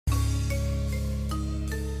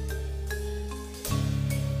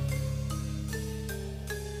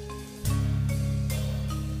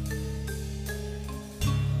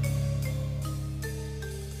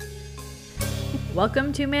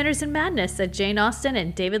Welcome to Manners and Madness, a Jane Austen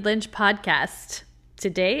and David Lynch podcast.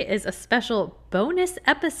 Today is a special bonus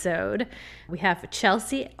episode. We have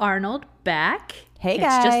Chelsea Arnold back. Hey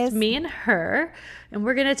guys. It's just me and her, and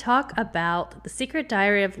we're going to talk about The Secret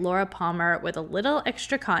Diary of Laura Palmer with a little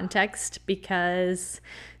extra context because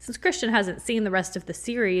since Christian hasn't seen the rest of the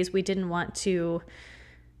series, we didn't want to,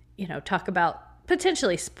 talk about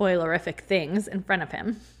potentially spoilerific things in front of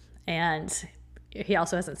him. And he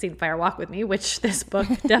also hasn't seen Fire Walk with Me, which this book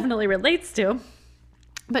definitely relates to.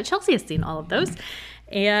 But Chelsea has seen all of those.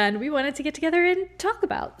 And we wanted to get together and talk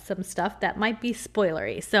about some stuff that might be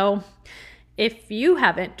spoilery. So if you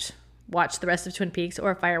haven't watched the rest of Twin Peaks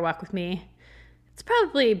or Fire Walk with Me, it's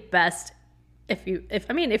probably best if you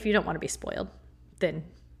don't want to be spoiled, then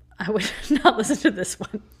I would not listen to this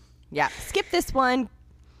one. Yeah, skip this one.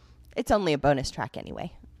 It's only a bonus track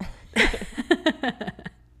anyway.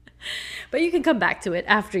 But you can come back to it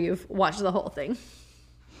after you've watched the whole thing.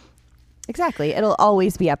 Exactly. It'll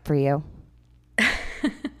always be up for you.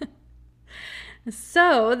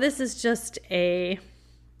 So this is just an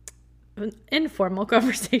informal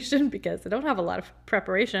conversation because I don't have a lot of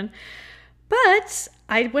preparation. But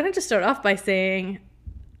I wanted to start off by saying,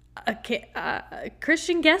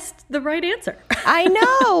 Christian guessed the right answer. I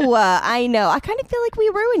know. I kind of feel like we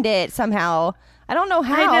ruined it somehow. I don't know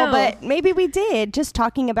how, but maybe we did. Just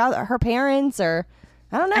talking about her parents, or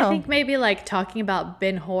I don't know. I think maybe like talking about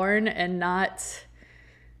Ben Horne and not,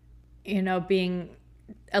 being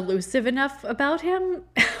elusive enough about him,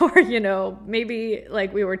 or maybe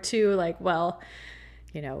like we were too like,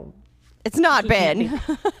 it's not Ben.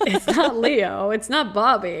 It's not Leo. It's not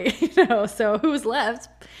Bobby. So who's left?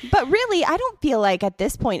 But really, I don't feel like at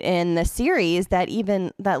this point in the series that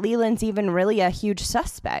Leland's even really a huge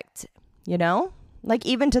suspect. Like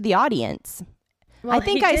even to the audience. Well, I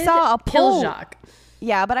think I saw a poll. Kill Jacques.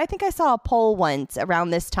 Yeah, but I think I saw a poll once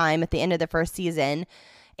around this time at the end of the first season,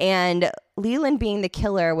 and Leland being the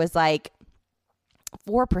killer was like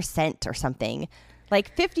 4% or something.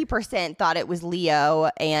 Like 50% thought it was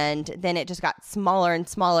Leo, and then it just got smaller and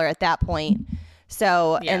smaller at that point.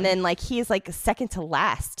 So, yeah. And then like he's like second to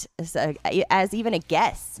last as even a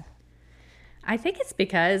guess. I think it's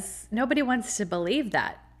because nobody wants to believe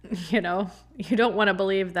that. You don't want to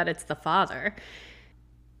believe that it's the father.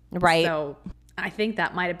 Right. So I think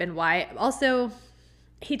that might have been why. Also,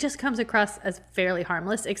 he just comes across as fairly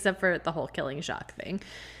harmless, except for the whole killing Jacques thing.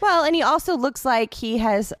 Well, and he also looks like he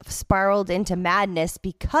has spiraled into madness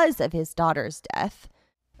because of his daughter's death.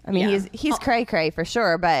 I mean, he's cray-cray for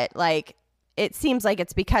sure, but like it seems like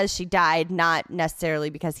it's because she died, not necessarily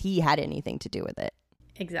because he had anything to do with it.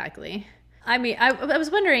 Exactly. I mean, I was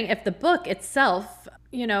wondering if the book itself,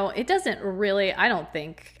 it doesn't really, I don't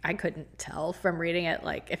think, I couldn't tell from reading it.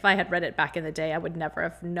 Like, if I had read it back in the day, I would never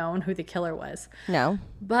have known who the killer was. No.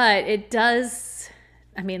 But it does,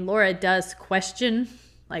 Laura does question,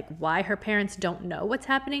 like, why her parents don't know what's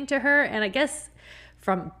happening to her. And I guess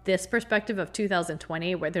from this perspective of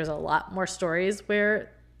 2020, where there's a lot more stories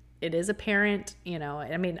where it is apparent,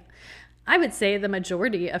 I would say the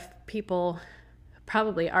majority of people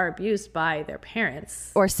probably are abused by their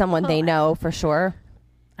parents. Or someone they know for sure.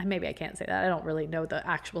 Maybe I can't say that. I don't really know the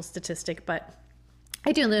actual statistic, but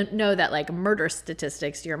I do know that like murder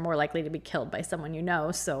statistics, you're more likely to be killed by someone you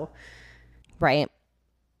know. So, right.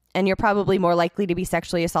 And you're probably more likely to be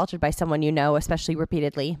sexually assaulted by someone you know, especially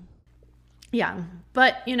repeatedly. Yeah.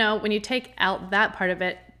 But, when you take out that part of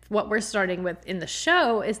it, what we're starting with in the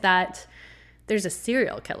show is that there's a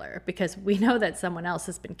serial killer, because we know that someone else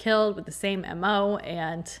has been killed with the same MO,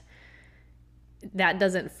 and that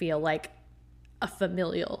doesn't feel like a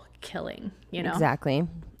familial killing, Exactly.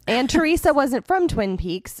 And Teresa wasn't from Twin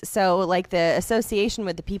Peaks, so like the association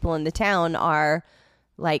with the people in the town are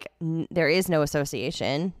like there is no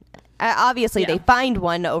association. Obviously, They find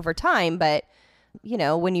one over time, but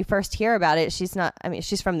when you first hear about it, she's not. I mean,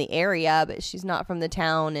 she's from the area, but she's not from the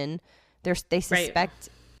town, and they suspect. Right.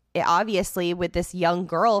 Obviously, with this young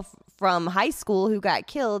girl from high school who got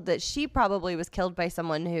killed, that she probably was killed by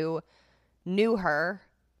someone who knew her,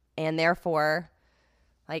 and therefore,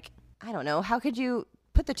 like, I don't know, how could you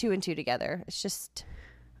put the two and two together? It's just,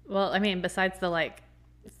 well, besides the like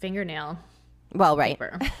fingernail. Well, right.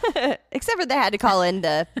 Except for they had to call in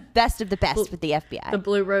the best of the best with the FBI, the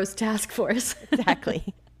Blue Rose Task Force.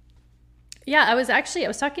 Exactly. Yeah, I was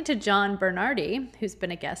talking to John Bernardi, who's been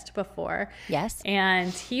a guest before. Yes.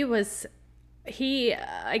 And he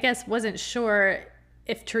I guess wasn't sure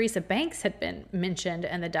if Teresa Banks had been mentioned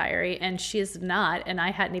in the diary, and she's not, and I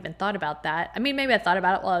hadn't even thought about that. Maybe I thought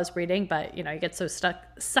about it while I was reading, but you get so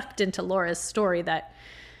sucked into Laura's story that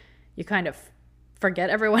you kind of forget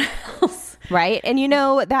everyone else. Right. And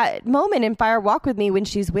that moment in Fire Walk with Me when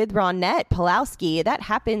she's with Ronette Pulowski, that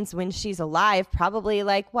happens when she's alive, probably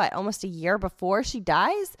almost a year before she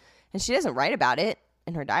dies. And she doesn't write about it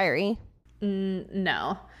in her diary.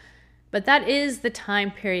 No. But that is the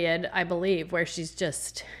time period, I believe, where she's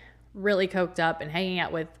just really coked up and hanging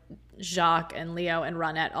out with Jacques and Leo and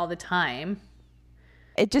Ronette all the time.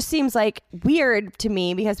 It just seems weird to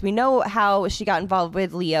me because we know how she got involved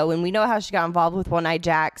with Leo and we know how she got involved with One-Eyed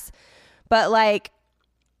Jacks. But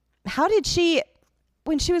how did she,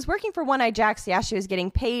 when she was working for One-Eyed Jacks, yeah, she was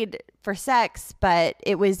getting paid for sex, but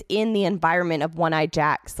it was in the environment of One-Eyed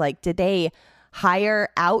Jacks. Did they hire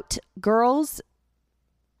out girls,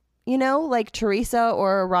 like Teresa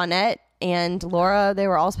or Ronette and Laura? They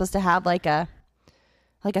were all supposed to have a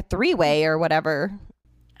three-way or whatever.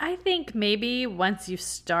 I think maybe once you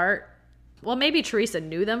start, well, maybe Teresa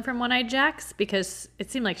knew them from One-Eyed Jacks because it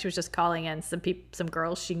seemed like she was just calling in some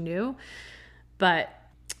girls she knew. But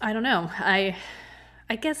I don't know. I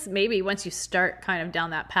guess maybe once you start kind of down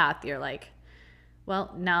that path, you're like,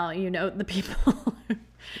 well, now you know the people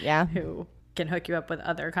who can hook you up with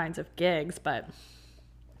other kinds of gigs, but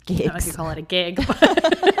I don't know if you call it a gig,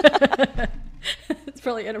 but it's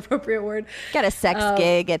probably an inappropriate word. Got a sex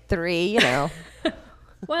gig at 3,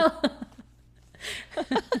 Well,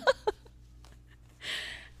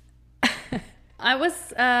 I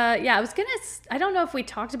don't know if we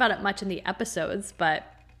talked about it much in the episodes, but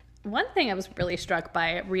one thing I was really struck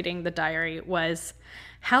by reading the diary was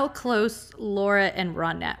how close Laura and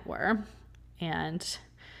Ronette were. And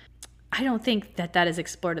I don't think that is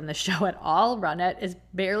explored in the show at all. Ronette is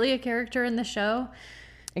barely a character in the show.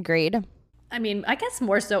 Agreed. I mean, I guess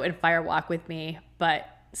more so in Fire Walk with Me, but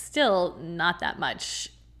still not that much.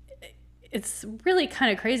 It's really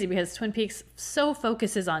kind of crazy because Twin Peaks so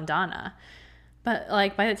focuses on Donna. But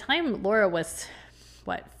by the time Laura was,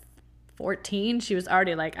 14, she was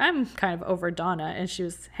already I'm kind of over Donna. And she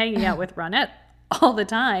was hanging out with Ronette all the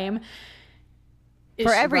time.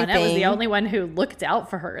 For everything. Ronette was the only one who looked out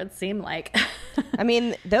for her, it seemed like. I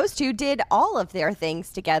mean, those two did all of their things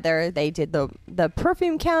together. They did the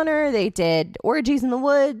perfume counter. They did Orgies in the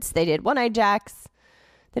Woods. They did One-Eyed Jacks.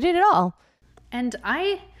 They did it all. And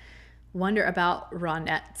I wonder about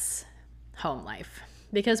Ronette's home life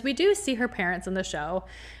because we do see her parents in the show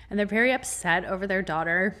and they're very upset over their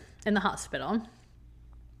daughter in the hospital.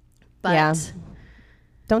 But yeah.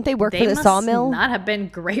 Don't they work for the sawmill? They must not have been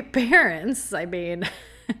great parents. I mean,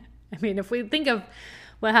 if we think of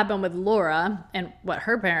what happened with Laura and what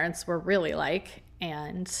her parents were really like,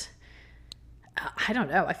 and I don't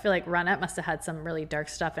know, I feel like Ronette must have had some really dark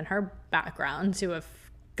stuff in her background to have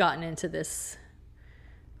gotten into this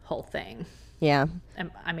whole thing. Yeah.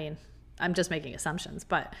 I mean, I'm just making assumptions,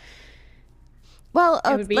 but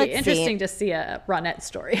it would be interesting to see a Ronette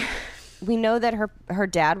story. We know that her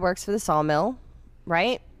dad works for the sawmill,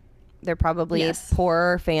 right? They're probably a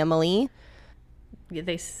poor family. Yeah,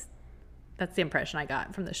 that's the impression I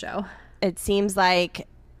got from the show. It seems like,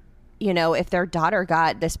 if their daughter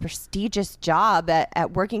got this prestigious job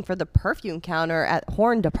at working for the perfume counter at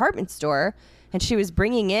Horn Department Store, and she was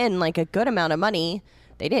bringing in a good amount of money,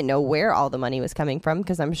 they didn't know where all the money was coming from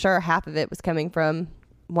because I'm sure half of it was coming from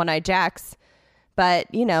One-Eyed Jacks. But,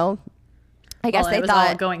 I guess they it was thought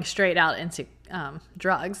all going straight out into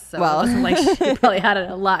drugs. So it wasn't like she probably had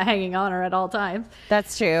a lot hanging on her at all times.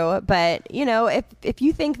 That's true. But, if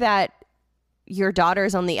you think that your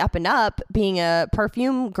daughter's on the up and up being a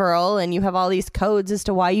perfume girl and you have all these codes as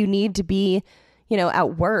to why you need to be,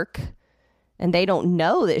 at work, and they don't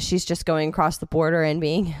know that she's just going across the border and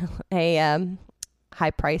being a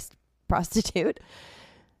high-priced prostitute,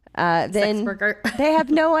 then they have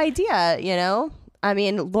no idea, I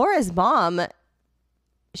mean, Laura's mom,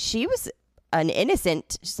 she was an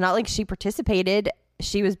innocent. It's not like she participated.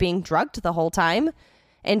 She was being drugged the whole time,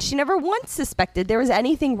 and she never once suspected there was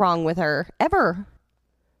anything wrong with her, ever.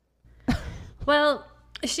 Well,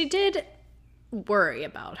 she did worry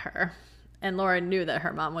about her, and Laura knew that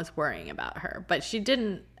her mom was worrying about her, but she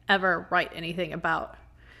didn't ever write anything about.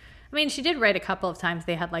 I mean, she did write a couple of times.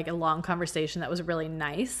 They had a long conversation that was really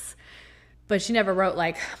nice, but she never wrote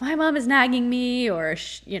my mom is nagging me, or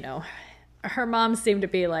her mom seemed to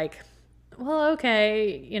be well,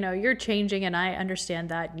 okay, you're changing and I understand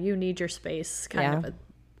that you need your space kind of a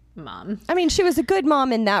mom. I mean, she was a good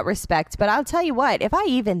mom in that respect, but I'll tell you what, if I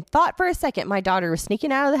even thought for a second my daughter was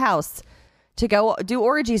sneaking out of the house to go do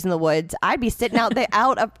orgies in the woods, I'd be sitting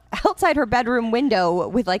outside her bedroom window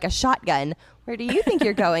with a shotgun. Where do you think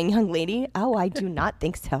you're going, young lady? Oh, I do not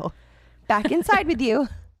think so. Back inside with you.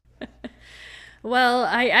 Well,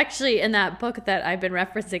 I actually, in that book that I've been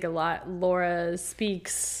referencing a lot, Laura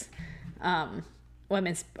speaks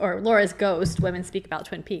Laura's ghost, Women Speak About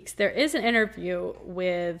Twin Peaks, there is an interview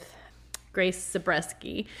with Grace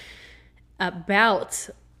Zabriskie about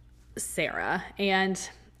Sarah, and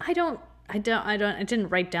I didn't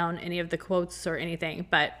write down any of the quotes or anything,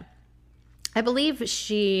 but I believe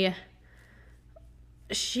she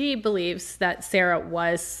believes that Sarah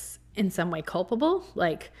was in some way culpable,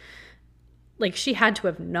 like she had to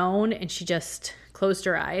have known and she just closed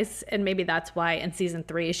her eyes, and maybe that's why in season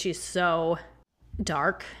 3 she's so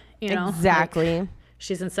dark, exactly. Like,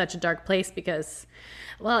 she's in such a dark place because,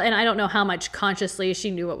 well, and I don't know how much consciously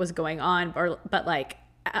she knew what was going on, but like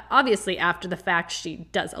obviously after the fact she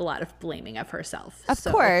does a lot of blaming of herself. Of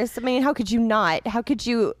course. I mean, how could you not? How could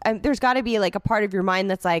you? There's got to be like a part of your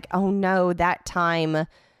mind that's like, oh no, that time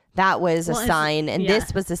that was a sign, and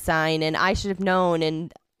this was a sign, and I should have known,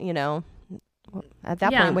 and at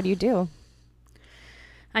that point, what do you do?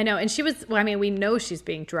 I know. And she was, well, I mean, we know she's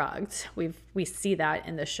being drugged. We see that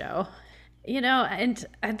in the show, and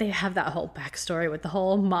they have that whole backstory with the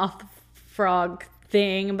whole moth frog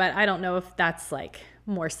thing, but I don't know if that's like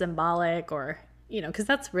more symbolic or, because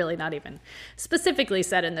that's really not even specifically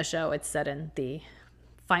said in the show. It's said in the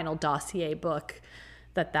final dossier book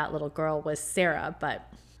that little girl was Sarah,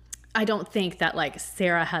 but I don't think that like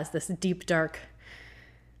Sarah has this deep, dark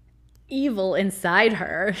evil inside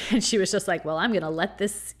her, and she was just like, well, I'm gonna let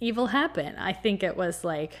this evil happen. I think it was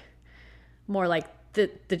like more like the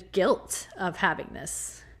guilt of having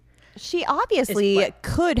this. She obviously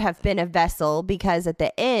could have been a vessel, because at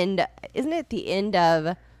the end, isn't it the end of,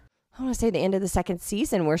 I want to say the end of the second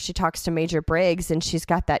season, where she talks to Major Briggs and she's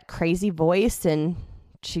got that crazy voice and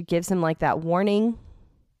she gives him like that warning,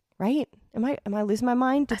 right? Am I losing my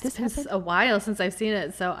mind? Did this happen? It's a while since I've seen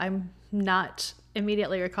it, so I'm not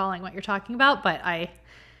immediately recalling what you're talking about, but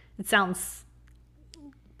it sounds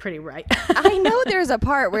pretty right. I know there's a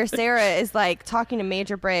part where Sarah is like talking to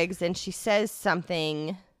Major Briggs and she says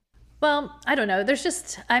something. Well, I don't know. There's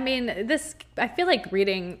just, I feel like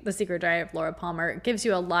reading The Secret Diary of Laura Palmer gives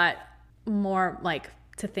you a lot more like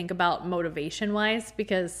to think about motivation wise,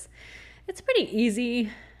 because it's pretty easy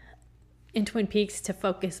in Twin Peaks to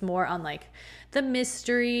focus more on like the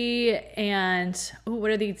mystery and what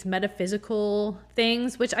are these metaphysical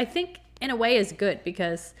things, which I think in a way is good,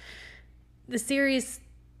 because the series,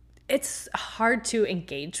 it's hard to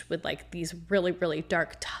engage with like these really, really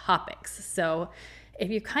dark topics. So if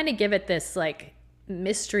you kind of give it this like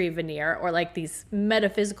mystery veneer or like these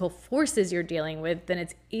metaphysical forces you're dealing with, then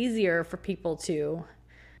it's easier for people to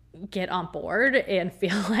get on board and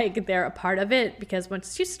feel like they're a part of it. Because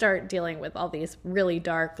once you start dealing with all these really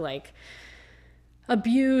dark like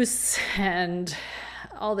abuse and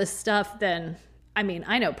all this stuff, then I mean,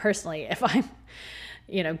 I know personally, if I'm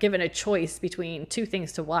given a choice between two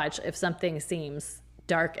things to watch, if something seems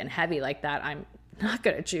dark and heavy like that, I'm not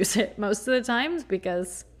going to choose it most of the times,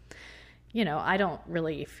 because I don't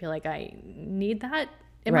really feel like I need that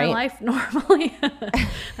in my life normally.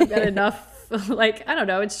 I've got enough, like, I don't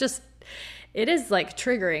know, it is like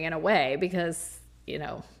triggering in a way, because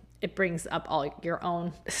it brings up all your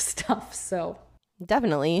own stuff. So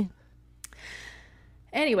definitely.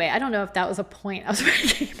 Anyway, I don't know if that was a point I was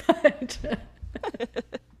making,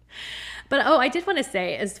 but I did want to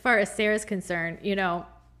say, as far as Sarah's concerned,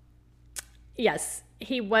 yes,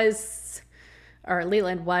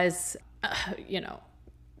 Leland was,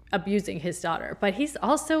 abusing his daughter, but he's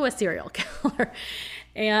also a serial killer.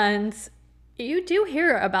 And you do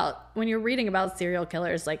hear about, when you're reading about serial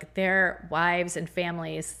killers, like their wives and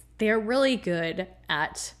families, they're really good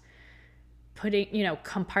at putting,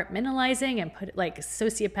 compartmentalizing and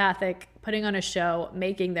sociopathic, putting on a show,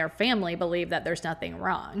 making their family believe that there's nothing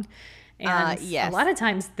wrong. And yes. A lot of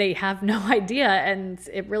times they have no idea, and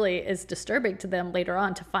it really is disturbing to them later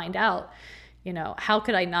on to find out, how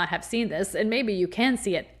could I not have seen this? And maybe you can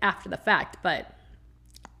see it after the fact, but,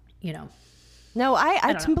 No,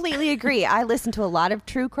 I completely agree. I listen to a lot of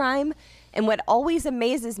true crime, and what always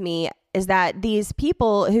amazes me is that these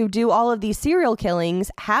people who do all of these serial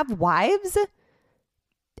killings have wives,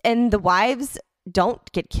 and the wives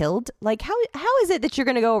don't get killed. Like, how is it that you're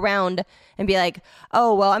going to go around and be like,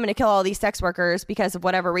 oh, well, I'm going to kill all these sex workers because of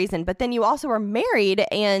whatever reason, but then you also are married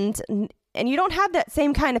and you don't have that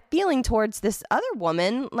same kind of feeling towards this other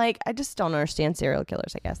woman? Like, I just don't understand serial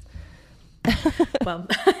killers, I guess. Well,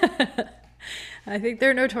 I think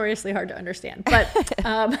they're notoriously hard to understand, but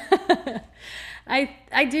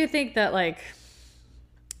I do think that, like,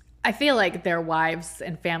 I feel like their wives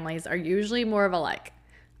and families are usually more of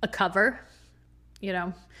a cover,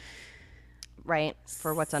 right,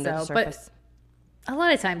 for what's under the surface. But a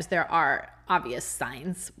lot of times there are obvious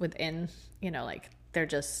signs within, like, they're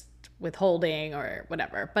just withholding or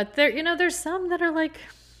whatever. But there, there's some that are like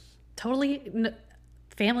totally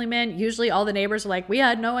family men. Usually all the neighbors are like, we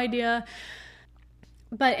had no idea.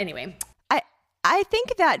 But anyway, I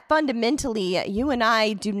think that fundamentally you and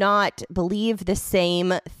I do not believe the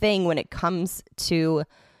same thing when it comes to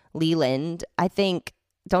Leland. I think,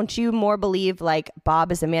 don't you more believe like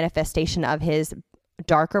Bob is a manifestation of his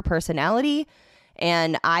darker personality?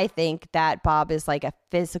 And I think that Bob is like a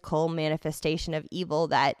physical manifestation of evil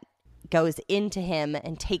that goes into him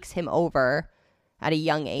and takes him over at a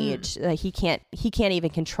young age. He can't even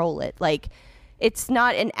control it. Like, it's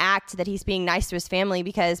not an act that he's being nice to his family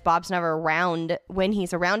because Bob's never around when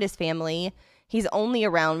he's around his family. He's only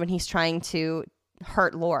around when he's trying to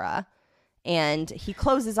hurt Laura. And he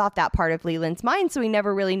closes off that part of Leland's mind, so he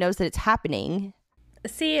never really knows that it's happening.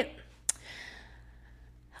 See,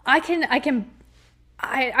 I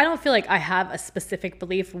don't feel like I have a specific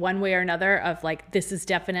belief one way or another of like, this is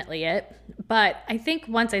definitely it. But I think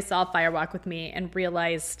once I saw Fire Walk with Me and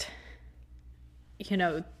realized,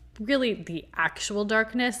 really the actual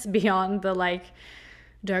darkness beyond the like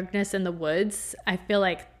darkness in the woods, I feel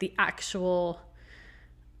like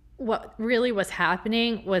what really was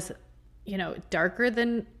happening was, darker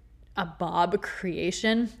than a Bob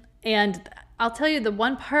creation. And I'll tell you, the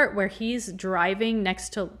one part where he's driving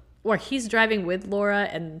with Laura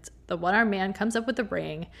and the one-armed man comes up with the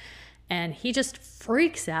ring and he just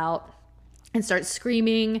freaks out and starts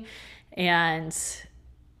screaming, and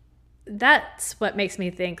that's what makes me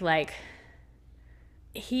think like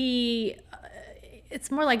it's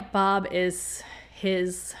more like Bob is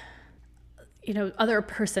his, other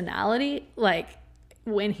personality. Like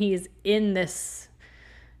when he's in this,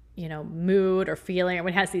 mood or feeling, or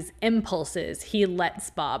when he has these impulses, he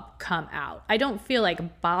lets Bob come out. I don't feel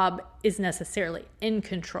like Bob is necessarily in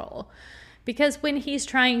control, because when he's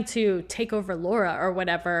trying to take over Laura or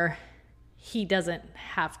whatever, he doesn't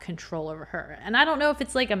have control over her. And I don't know if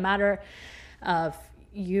it's like a matter of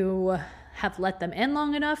you have let them in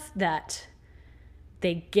long enough that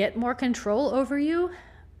they get more control over you.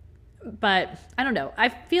 But I don't know. I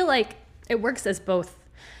feel like it works as both,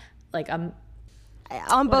 like on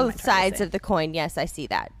both sides of the coin. Yes, I see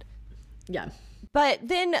that. Yeah. But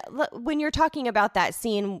then when you're talking about that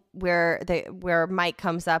scene where Mike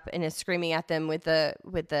comes up and is screaming at them with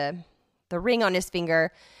the ring on his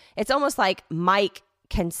finger, it's almost like Mike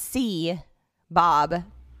can see Bob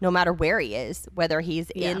no matter where he is, whether he's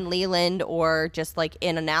in Leland or just like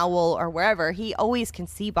in an owl or wherever. He always can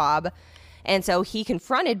see Bob. And so he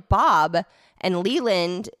confronted Bob, and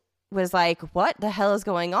Leland was like, what the hell is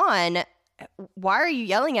going on? Why are you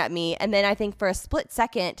yelling at me? And then I think for a split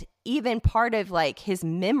second, even part of like his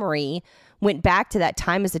memory went back to that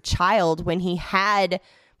time as a child when he had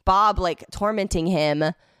Bob like tormenting him.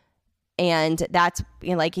 And that's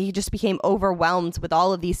like he just became overwhelmed with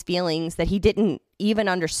all of these feelings that he didn't even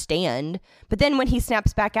understand. But then when he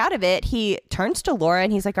snaps back out of it, he turns to Laura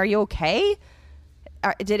and he's like, are you okay?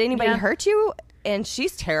 Did anybody hurt you? And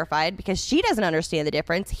she's terrified because she doesn't understand the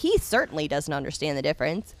difference. He certainly doesn't understand the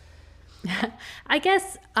difference. I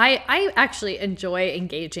guess I actually enjoy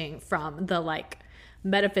engaging from the like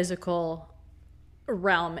metaphysical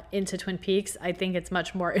realm into Twin Peaks. I think it's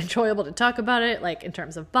much more enjoyable to talk about it, like in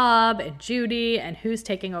terms of Bob and Judy and who's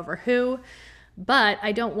taking over who. But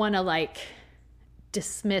I don't want to like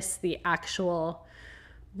dismiss the actual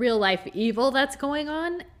real life evil that's going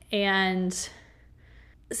on. And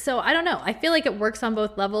so I don't know. I feel like it works on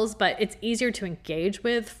both levels, but it's easier to engage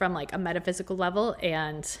with from like a metaphysical level,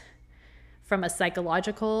 and from a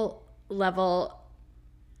psychological level,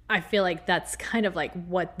 I feel like that's kind of like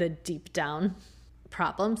what the deep down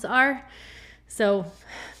problems are. So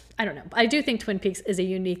I don't know. I do think Twin Peaks is a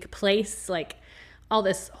unique place. Like all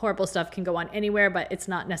this horrible stuff can go on anywhere, but it's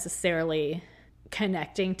not necessarily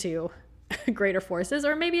connecting to greater forces,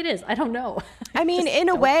 or maybe it is. I don't know. I mean, in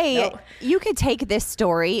a way, you could take this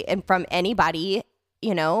story and from anybody,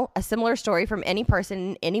 a similar story from any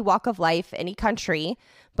person, any walk of life, any country.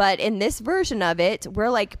 But in this version of it, we're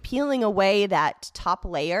like peeling away that top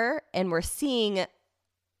layer and we're seeing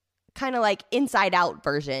kind of like inside out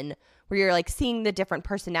version where you're like seeing the different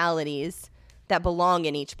personalities that belong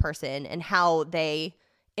in each person and how they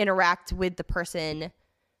interact with the person.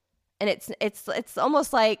 And it's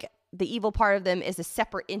almost like the evil part of them is a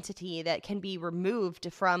separate entity that can be removed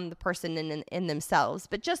from the person in themselves,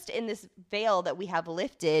 but just in this veil that we have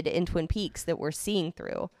lifted in Twin Peaks that we're seeing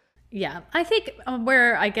through. Yeah, I think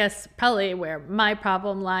where I guess probably where my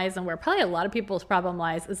problem lies and where probably a lot of people's problem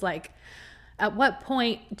lies is like, at what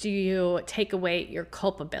point do you take away your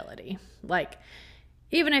culpability? Like,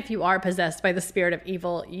 even if you are possessed by the spirit of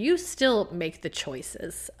evil, you still make the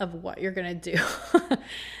choices of what you're going to do.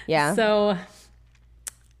 Yeah. So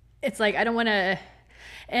it's like, I don't want to,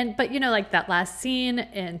 but like that last scene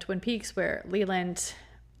in Twin Peaks where Leland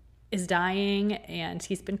is dying and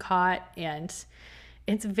he's been caught, and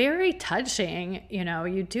it's very touching.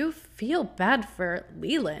 You do feel bad for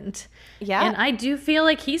Leland. Yeah. And I do feel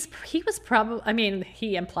like he was probably, I mean,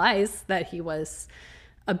 he implies that he was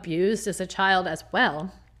abused as a child as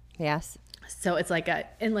well. Yes. So it's like an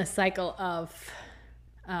endless cycle of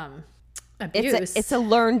abuse. It's a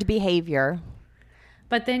learned behavior.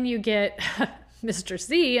 But then you get Mr.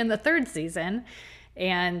 C in the third season,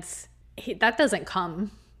 and that doesn't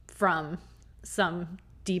come from some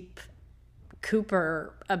deep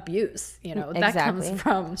Cooper abuse. That comes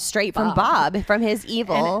from straight from Bob, from his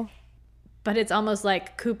evil. But it's almost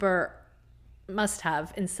like Cooper must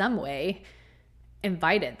have in some way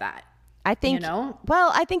invited that. I think,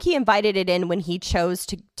 well, I think he invited it in when he chose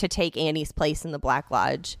to take Annie's place in the Black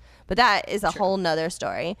Lodge, but that is a whole nother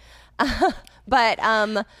story. But I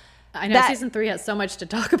know season 3 has so much to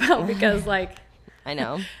talk about because I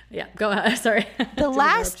know. Yeah, go ahead. Sorry. The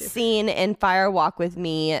last scene in Fire Walk with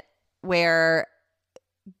Me where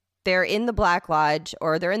they're in the Black Lodge,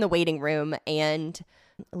 or they're in the waiting room, and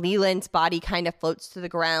Leland's body kind of floats to the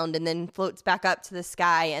ground and then floats back up to the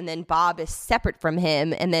sky, and then Bob is separate from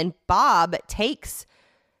him, and then Bob takes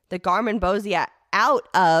the Garmin Bozia out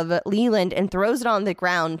of Leland and throws it on the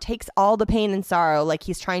ground, takes all the pain and sorrow, like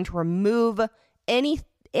he's trying to remove any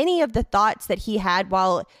of the thoughts that he had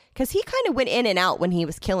because he kind of went in and out when he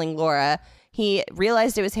was killing Laura. He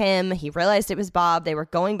realized it was him. He realized it was Bob. They were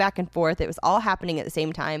going back and forth. It was all happening at the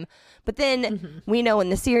same time. But then we know in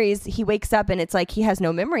the series, he wakes up and it's like he has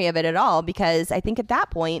no memory of it at all, because I think at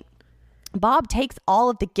that point, Bob takes all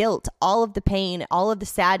of the guilt, all of the pain, all of the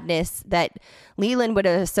sadness that Leland would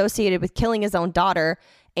have associated with killing his own daughter,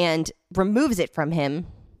 and removes it from him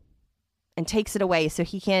and takes it away. So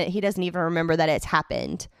he doesn't even remember that it's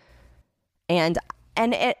happened. And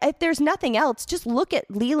if there's nothing else, just look at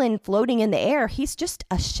Leland floating in the air. He's just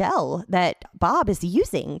a shell that Bob is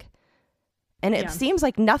using. And it seems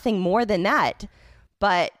like nothing more than that.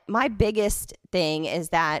 But my biggest thing is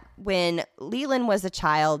that when Leland was a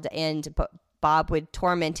child and Bob would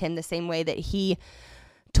torment him the same way that he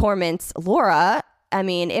torments Laura, I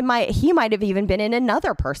mean, he might have even been in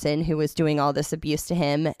another person who was doing all this abuse to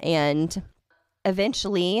him. And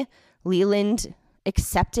eventually Leland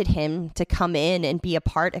accepted him to come in and be a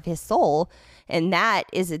part of his soul. And that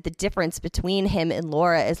is the difference between him and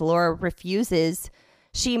Laura, is Laura refuses.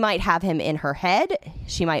 She might have him in her head.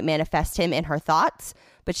 She might manifest him in her thoughts,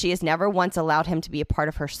 but she has never once allowed him to be a part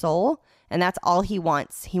of her soul. And that's all he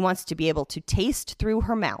wants. He wants to be able to taste through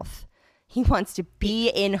her mouth. He wants to be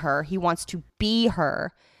in her. He wants to be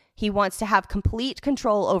her. He wants to have complete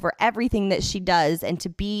control over everything that she does and to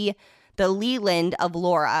be the Leland of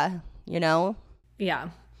Laura, Yeah.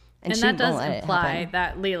 And that does imply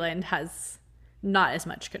that Leland has not as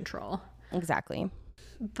much control. Exactly.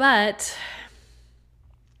 But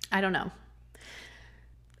I don't know.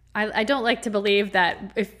 I don't like to believe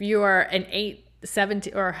that if you are an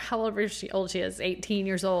 17, or however old she is, 18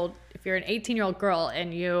 years old, if you're an 18-year-old girl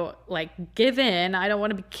and you give in, I don't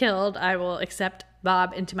want to be killed, I will accept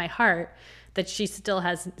Bob into my heart, that she still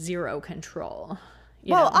has zero control.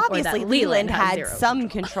 Obviously Leland had some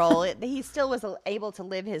control. He still was able to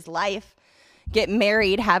live his life, get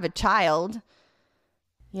married, have a child,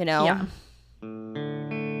 Yeah.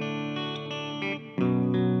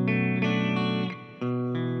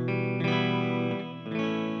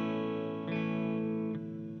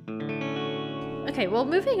 Okay, well,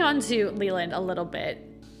 moving on to Leland a little bit.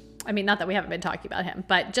 I mean, not that we haven't been talking about him,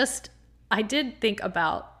 but just I did think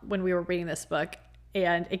about when we were reading this book,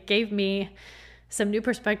 and it gave me some new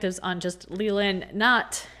perspectives on just Leland,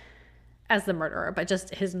 not as the murderer, but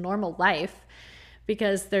just his normal life,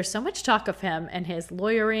 because there's so much talk of him and his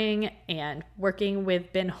lawyering and working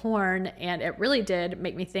with Ben Horne, and it really did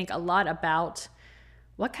make me think a lot about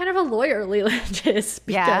what kind of a lawyer Leland is,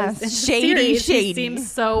 because in the series, he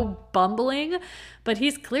seems so bumbling, but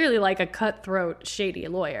he's clearly like a cutthroat, shady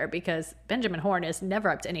lawyer, because Benjamin Horne is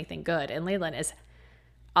never up to anything good, and Leland is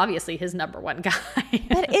obviously his number one guy.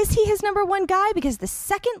 But is he his number one guy? Because the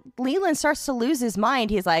second Leland starts to lose his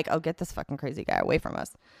mind, he's like, oh, get this fucking crazy guy away from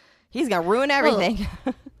us. He's going to ruin everything.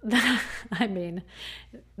 Well, I mean,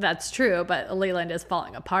 that's true, but Leland is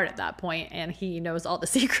falling apart at that point, and he knows all the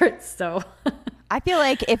secrets, so... I feel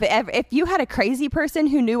like if you had a crazy person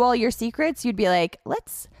who knew all your secrets, you'd be like, I'm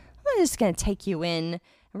just going to take you in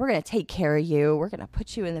and we're going to take care of you. We're going to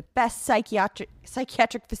put you in the best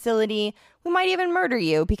psychiatric facility. We might even murder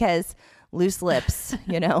you because loose lips,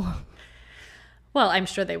 you know. Well, I'm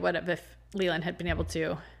sure they would have if Leland had been able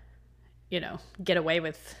to, you know, get away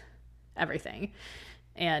with everything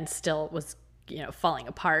and still was, you know, falling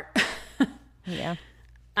apart. Yeah.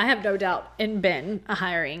 I have no doubt in Ben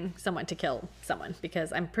hiring someone to kill someone,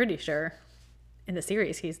 because I'm pretty sure in the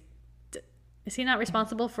series is he not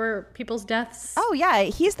responsible for people's deaths? Oh yeah,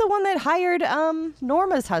 he's the one that hired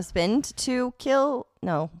Norma's husband to kill.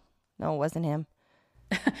 No, it wasn't him.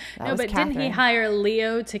 No, but Catherine. Didn't he hire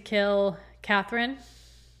Leo to kill Catherine?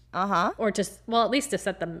 Or just, well, at least to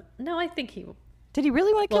set them. No, I think he. Did he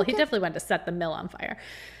really want to kill? Well, he definitely wanted to set the mill on fire.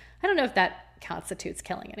 I don't know if that constitutes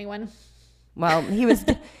killing anyone. Well,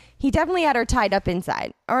 he definitely had her tied up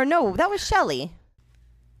inside. Or no, that was Shelley.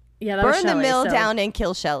 Yeah, that was Shelley. Burn the mill down and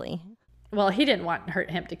kill Shelley. Well, he didn't want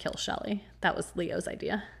him to kill Shelley. That was Leo's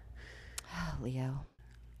idea. Oh, Leo.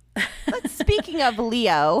 But speaking of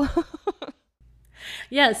Leo.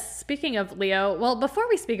 Yes, speaking of Leo. Well, before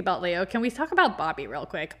we speak about Leo, can we talk about Bobby real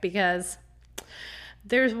quick? Because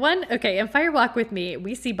there's one. Okay, in Fire Walk with Me,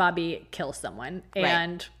 we see Bobby kill someone.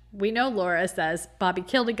 And we know Laura says Bobby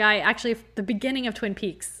killed a guy. Actually, the beginning of Twin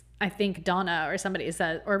Peaks, I think Donna or somebody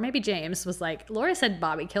said, or maybe James was like, Laura said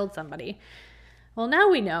Bobby killed somebody. Well, now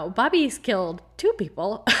we know Bobby's killed 2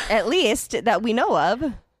 people. At least that we know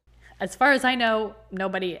of. As far as I know,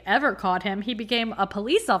 nobody ever caught him. He became a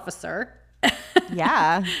police officer.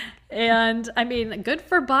 Yeah. And I mean, good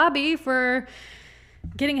for Bobby for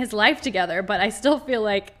getting his life together. But I still feel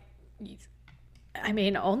like, I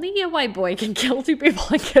mean, only a white boy can kill 2 people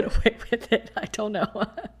and get away with it. I don't know. And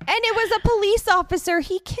it was a police officer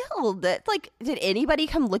he killed. Like, did anybody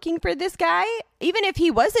come looking for this guy? Even if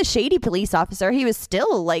he was a shady police officer, he was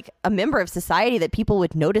still like a member of society that people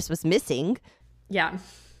would notice was missing. Yeah.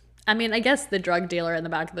 I mean, I guess the drug dealer in the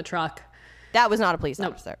back of the truck. That was not a police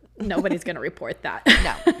officer. Nobody's going to report that.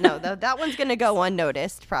 No, that one's going to go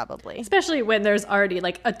unnoticed probably. Especially when there's already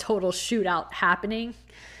like a total shootout happening.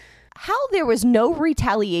 How there was no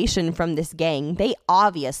retaliation from this gang. They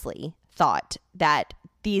obviously thought that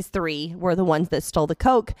these 3 were the ones that stole the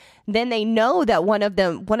coke. Then they know that one of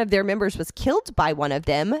their members was killed by one of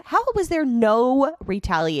them. How was there no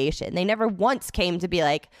retaliation? They never once came to be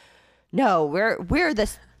like, no, we're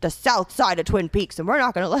the south side of Twin Peaks and we're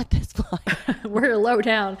not going to let this fly. We're low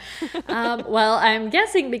down. Well, I'm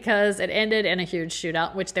guessing because it ended in a huge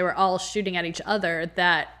shootout, which they were all shooting at each other,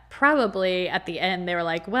 that probably at the end they were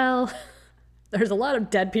like, well, there's a lot of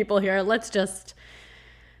dead people here. Let's just,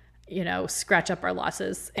 you know, scratch up our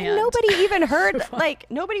losses. And nobody even heard, like,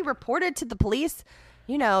 nobody reported to the police,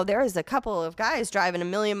 you know, there is a couple of guys driving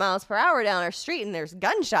 1,000,000 miles per hour down our street and there's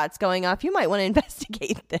gunshots going off. You might want to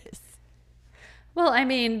investigate this. Well, I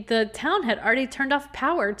mean, the town had already turned off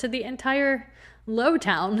power to the entire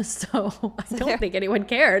Lowtown, so I don't think anyone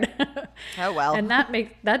cared. Oh, well. And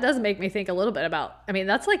that does make me think a little bit about, I mean,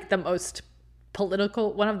 that's like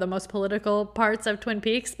one of the most political parts of Twin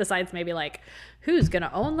Peaks, besides maybe like who's going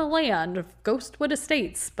to own the land of Ghostwood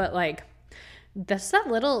Estates. But like, that's that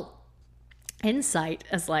little insight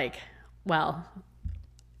as like, well,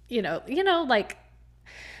 you know, like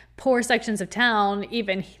poor sections of town,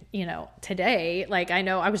 even, you know, today, like I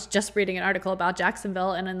know I was just reading an article about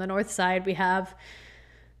Jacksonville, and in the north side we have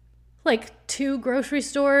like 2 grocery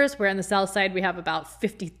stores, where on the south side we have about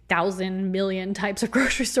 50,000 million types of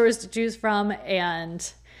grocery stores to choose from.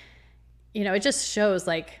 And, you know, it just shows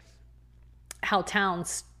like how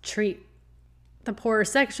towns treat the poorer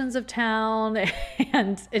sections of town.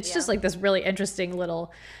 And it's just like this really interesting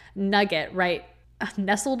little nugget, right,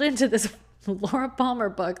 nestled into this Laura Palmer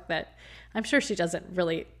book that I'm sure she doesn't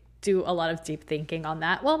really do a lot of deep thinking on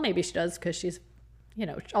that. Well, maybe she does because she's, you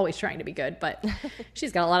know, always trying to be good, but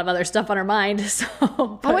she's got a lot of other stuff on her mind. So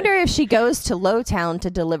I wonder if she goes to Lowtown to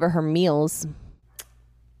deliver her meals.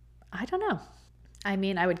 I don't know. I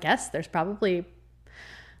mean, I would guess there's probably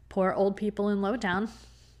poor old people in Lowtown.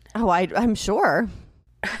 Oh, I'm sure.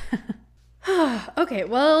 Okay,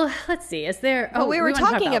 well, let's see. Is there? We were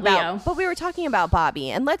talking about Bobby,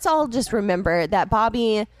 and let's all just remember that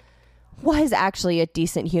Bobby was actually a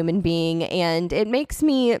decent human being, and it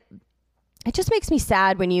just makes me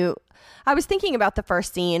sad when I was thinking about the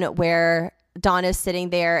first scene where Donna's sitting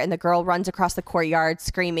there and the girl runs across the courtyard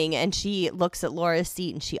screaming, and she looks at Laura's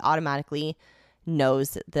seat and she automatically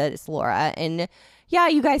knows that it's Laura. And yeah,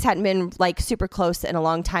 you guys hadn't been like super close in a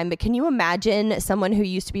long time, but can you imagine someone who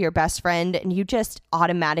used to be your best friend and you just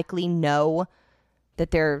automatically know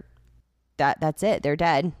that that's it, they're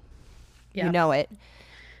dead? Yeah. You know it.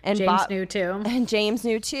 And James knew too. And James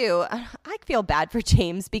knew too. I feel bad for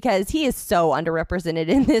James because he is so underrepresented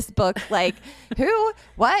in this book. Like, who?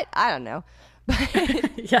 What? I don't know.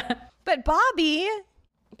 But, yeah. But Bobby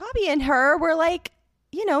and her were like,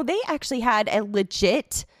 you know, they actually had a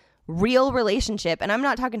legit, real relationship. And I'm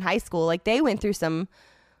not talking high school. Like, they went through some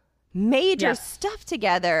major stuff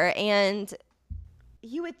together. And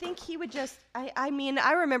you would think he would just, I mean,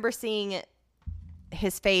 I remember seeing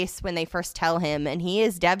his face when they first tell him, and he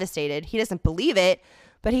is devastated. He doesn't believe it,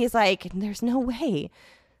 but he's like, there's no way.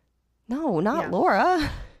 No, not Laura.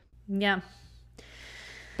 Yeah.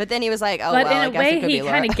 But then he was like, oh, but well, in a way, he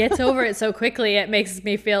kind of gets over it so quickly. It makes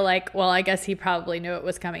me feel like, well, I guess he probably knew it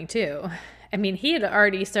was coming too. I mean, he had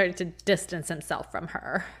already started to distance himself from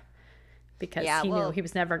her because he knew he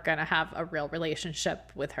was never going to have a real relationship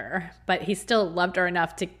with her. But he still loved her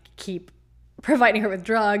enough to keep providing her with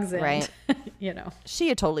drugs and, you know. She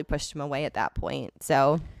had totally pushed him away at that point,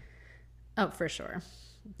 so. Oh, for sure.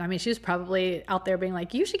 I mean, she was probably out there being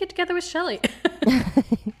like, you should get together with Shelley.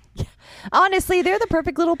 Honestly, they're the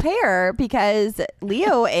perfect little pair because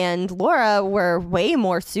Leo and Laura were way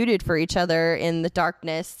more suited for each other in the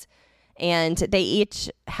darkness, and they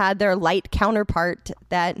each had their light counterpart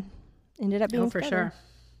that ended up being for sure.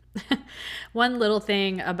 One little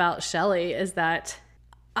thing about Shelley is that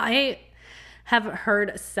I have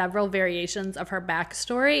heard several variations of her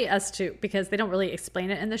backstory because they don't really explain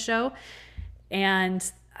it in the show. And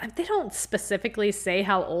they don't specifically say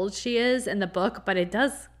how old she is in the book, but it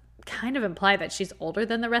does kind of imply that she's older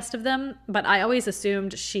than the rest of them. But I always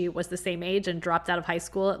assumed she was the same age and dropped out of high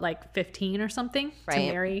school at like 15 or something to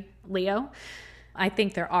marry Leo. I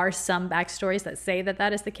think there are some backstories that say that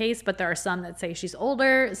that is the case, but there are some that say she's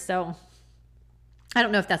older. So I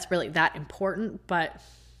don't know if that's really that important, but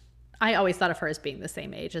I always thought of her as being the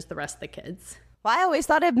same age as the rest of the kids. Well, I always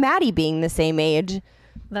thought of Maddie being the same age.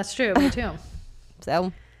 That's true. Me too.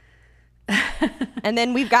 So, and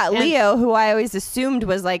then we've got Leo, who I always assumed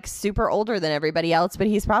was like super older than everybody else, but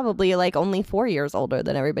he's probably like only 4 years older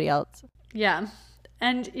than everybody else. Yeah.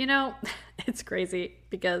 And, you know, it's crazy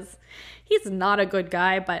because he's not a good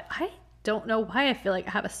guy, but I don't know why I feel like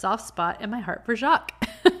I have a soft spot in my heart for Jacques.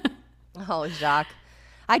 Oh, Jacques.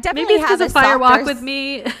 I definitely Maybe it's have a fire walk with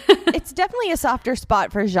me. It's definitely a softer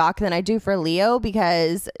spot for Jacques than I do for Leo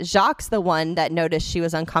because Jacques' the one that noticed she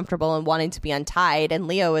was uncomfortable and wanting to be untied, and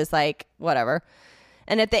Leo is like, whatever.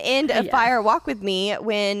 And at the end of Fire Walk With Me,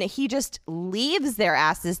 when he just leaves their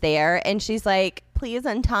asses there and she's like, please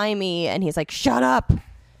untie me, and he's like, shut up,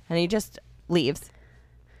 and he just leaves.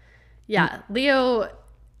 Yeah, Leo,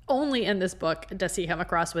 only in this book does he come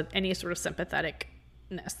across with any sort of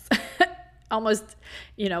sympatheticness. Almost,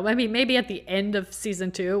 you know, I mean, maybe at the end of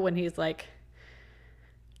season 2 when he's like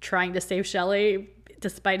trying to save Shelley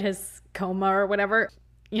despite his coma or whatever,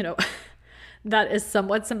 you know, that is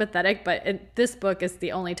somewhat sympathetic. But in this book is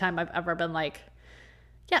the only time I've ever been like,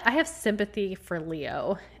 yeah, I have sympathy for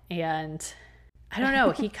Leo. And I don't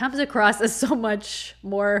know, he comes across as so much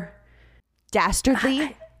more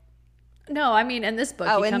dastardly. No, I mean, in this book,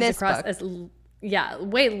 he comes across as,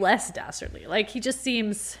 way less dastardly. Like, he just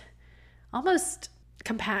seems almost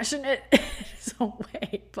compassionate in his own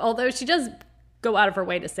way. Although she does go out of her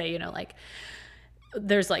way to say, you know, like,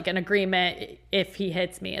 there's like an agreement if he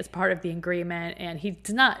hits me as part of the agreement. And he's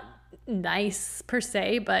not nice per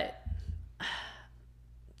se, but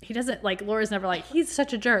he doesn't, like, Laura's never like, he's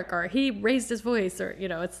such a jerk or he raised his voice or, you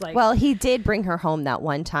know, it's like. Well, he did bring her home that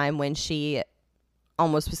one time when she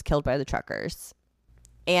almost was killed by the truckers.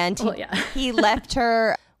 And he left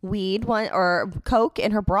her weed or coke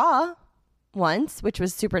in her bra once, which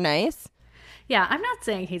was super nice. Yeah, I'm not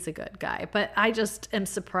saying he's a good guy, but I just am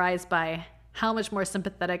surprised by how much more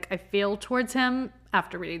sympathetic I feel towards him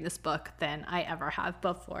after reading this book than I ever have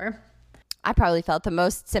before. I probably felt the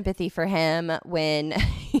most sympathy for him when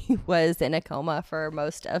he was in a coma for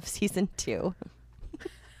most of season 2.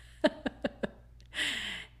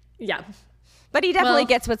 Yeah. But he definitely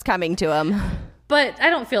gets what's coming to him. But I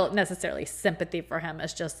don't feel necessarily sympathy for him.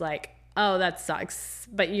 It's just like, oh, that sucks,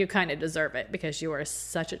 but you kind of deserve it because you are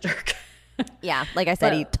such a jerk. Yeah, like I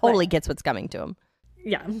said, he totally gets what's coming to him.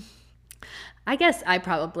 Yeah. I guess I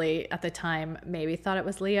probably, at the time, maybe thought it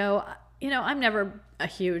was Leo. You know, I'm never a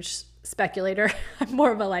huge speculator. I'm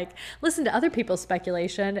more of a, like, listen to other people's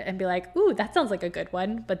speculation and be like, ooh, that sounds like a good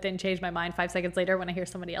one, but then change my mind 5 seconds later when I hear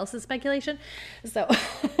somebody else's speculation. So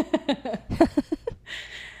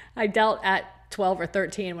I dealt at 12 or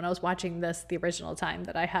 13 when I was watching this the original time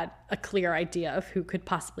that I had a clear idea of who could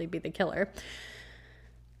possibly be the killer.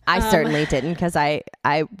 I certainly didn't because I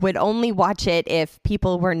would only watch it if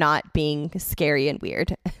people were not being scary and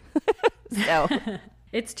weird. So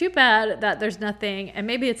It's too bad that there's nothing, and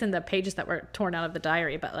maybe it's in the pages that were torn out of the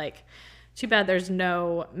diary, but like, too bad there's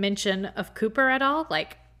no mention of Cooper at all.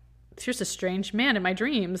 Like, it's just a strange man in my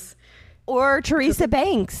dreams. Or Teresa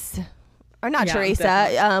Banks. Or not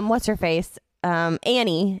Teresa. What's her face?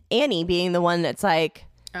 Annie. Annie being the one that's like,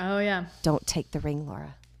 oh, yeah. Don't take the ring,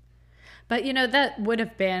 Laura. But, that would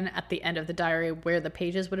have been at the end of the diary where the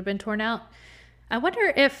pages would have been torn out. I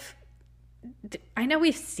wonder if, I know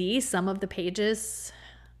we see some of the pages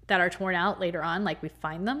that are torn out later on, like we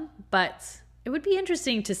find them, but it would be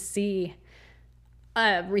interesting to see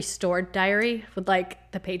a restored diary with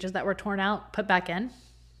like the pages that were torn out put back in,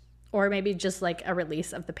 or maybe just like a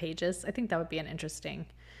release of the pages. I think that would be an interesting.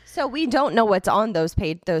 So we don't know what's on those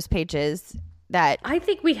pages. That I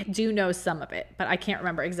think we do know some of it, but I can't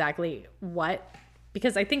remember exactly what,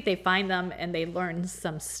 because I think they find them and they learn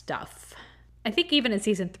some stuff. I think even in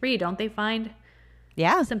season 3, don't they find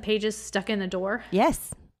some pages stuck in a door?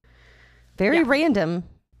 Yes. Very random.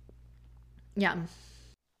 Yeah.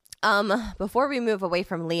 Before we move away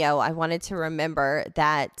from Leo, I wanted to remember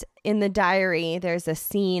that in the diary, there's a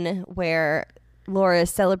scene where Laura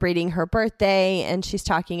is celebrating her birthday and she's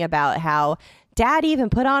talking about how Dad even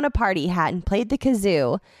put on a party hat and played the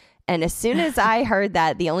kazoo. And as soon as I heard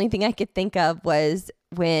that, the only thing I could think of was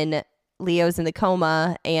when Leo's in the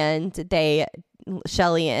coma and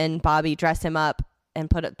Shelley and Bobby dress him up and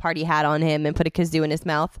put a party hat on him and put a kazoo in his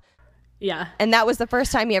mouth. Yeah. And that was the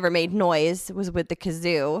first time he ever made noise, was with the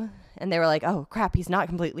kazoo. And they were like, oh, crap, he's not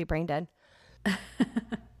completely brain dead.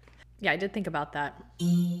 Yeah, I did think about that.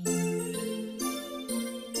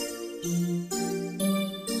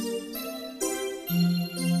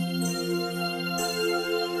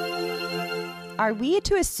 Are we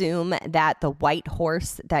to assume that the white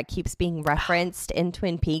horse that keeps being referenced in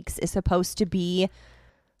Twin Peaks is supposed to be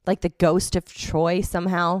like the ghost of Troy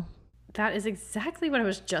somehow? That is exactly what I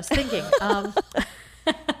was just thinking.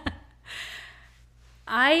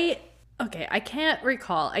 I can't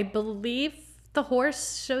recall. I believe the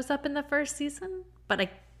horse shows up in the first season, but I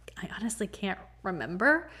honestly can't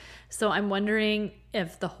remember. So I'm wondering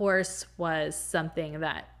if the horse was something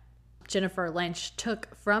that Jennifer Lynch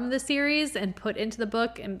took from the series and put into the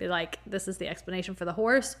book and be like, this is the explanation for the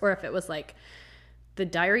horse, or if it was like the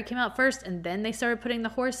diary came out first and then they started putting the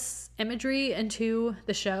horse imagery into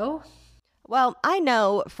the show. Well, I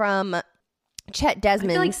know from Chet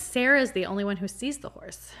Desmond. I feel like Sarah's the only one who sees the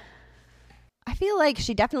horse. I feel like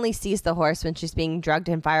she definitely sees the horse when she's being drugged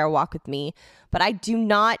in Fire Walk with Me, but I do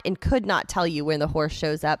not and could not tell you when the horse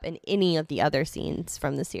shows up in any of the other scenes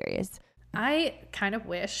from the series. I kind of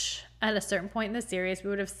wish at a certain point in the series we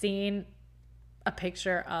would have seen a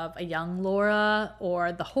picture of a young Laura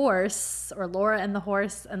or the horse, or Laura and the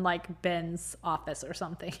horse in like Ben's office or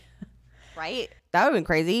something. Right? That would have been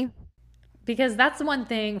crazy. Because that's the one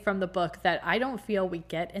thing from the book that I don't feel we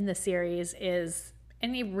get in the series is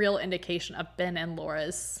any real indication of Ben and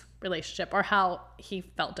Laura's relationship or how he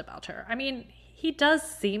felt about her. I mean, he does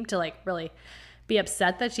seem to like really be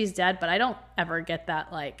upset that she's dead, but I don't ever get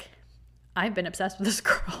that like, I've been obsessed with this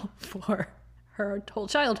girl for her whole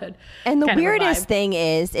childhood. And the weirdest thing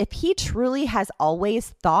is, if he truly has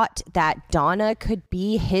always thought that Donna could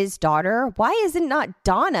be his daughter, why is it not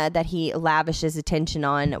Donna that he lavishes attention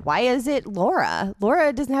on? Why is it Laura?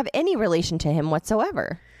 Laura doesn't have any relation to him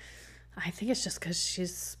whatsoever. I think it's just because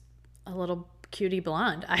she's a little cutie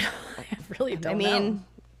blonde. I really don't know. I mean,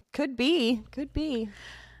 could be.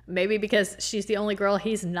 Maybe because she's the only girl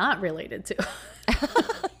he's not related to.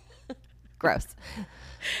 Gross.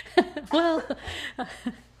 Well.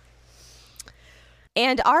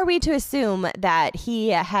 And are we to assume that he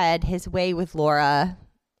had his way with Laura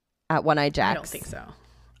at One Eye Jacks? I don't think so.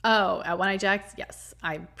 Oh, at One Eye Jacks? Yes,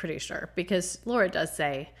 I'm pretty sure. Because Laura does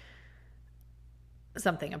say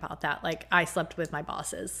something about that. Like, I slept with my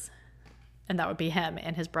bosses. And that would be him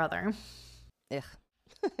and his brother. Ugh.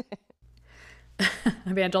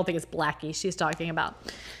 I mean, I don't think it's Blackie she's talking about.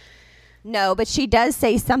 No, but she does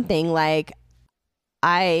say something like,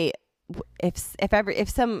 if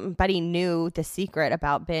somebody knew the secret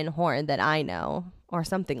about Ben Horne that I know, or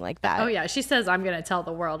something like that. Oh yeah, she says I'm going to tell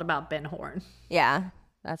the world about Ben Horne. Yeah,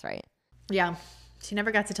 that's right. Yeah, she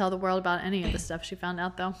never got to tell the world about any of the stuff she found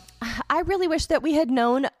out though. I really wish that we had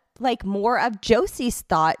known like more of Josie's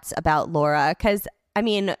thoughts about Laura, because I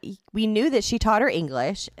mean, we knew that she taught her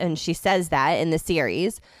English, and she says that in the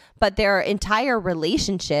series, but their entire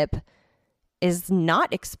relationship is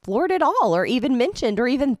not explored at all, or even mentioned, or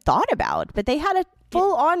even thought about. But they had a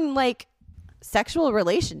full on like sexual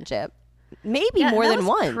relationship, maybe more than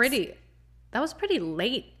once. That was pretty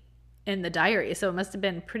late in the diary. So it must have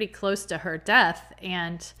been pretty close to her death.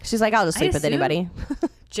 And she's like, I'll just sleep with anybody.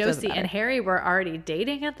 Josie and Harry were already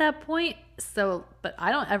dating at that point. So, but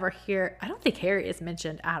I don't think Harry is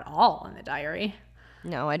mentioned at all in the diary.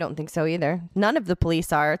 No, I don't think so either. None of the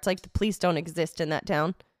police are. It's like the police don't exist in that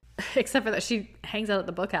town. Except for that she hangs out at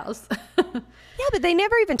the book house. Yeah, but they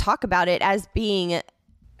never even talk about it as being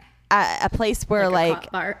a place where like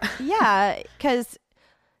yeah, because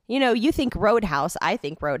you think Roadhouse, I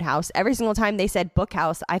think Roadhouse. Every single time they said book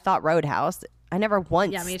house, I thought Roadhouse. I never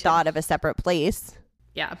once thought of a separate place.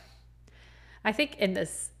 Yeah. I think in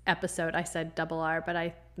this episode I said double R, but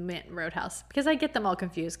I meant Roadhouse because I get them all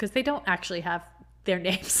confused because they don't actually have their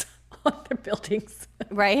names on their buildings.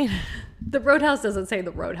 Right. The Roadhouse doesn't say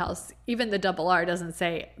the Roadhouse. Even the double R doesn't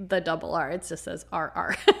say the double R. It just says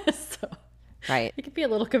RR. So right. It can be a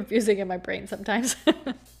little confusing in my brain sometimes.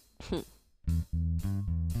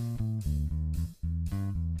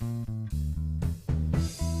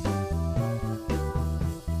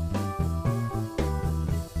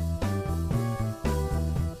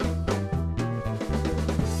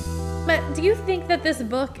 But do you think that this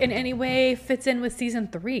book in any way fits in with season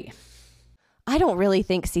 3? I don't really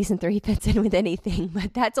think season 3 fits in with anything,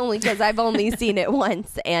 but that's only because I've only seen it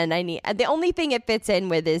once, and the only thing it fits in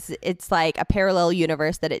with is it's like a parallel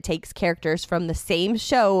universe that it takes characters from the same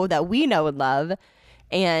show that we know and love,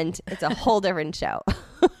 and it's a whole different show.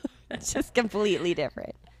 It's just completely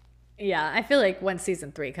different. Yeah, I feel like when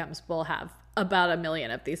season 3 comes, we'll have about 1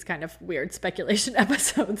 million of these kind of weird speculation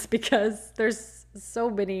episodes because there's so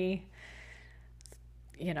many,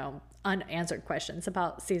 unanswered questions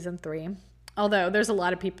about season 3. Although there's a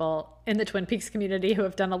lot of people in the Twin Peaks community who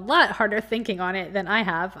have done a lot harder thinking on it than I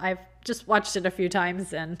have. I've just watched it a few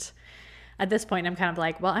times, and at this point I'm kind of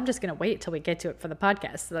like, well, I'm just going to wait till we get to it for the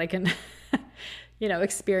podcast so that I can,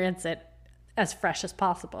 experience it as fresh as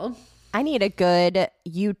possible. I need a good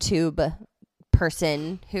YouTube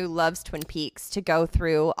person who loves Twin Peaks to go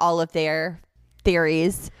through all of their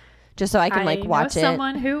theories just so I can watch it. I know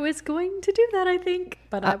someone who is going to do that, I think,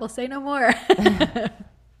 but I will say no more.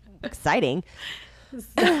 Exciting.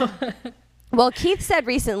 Well, Keith said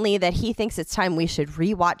recently that he thinks it's time we should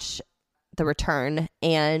rewatch The Return,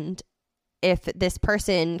 and if this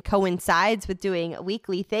person coincides with doing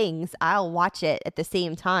weekly things, I'll watch it at the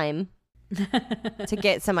same time to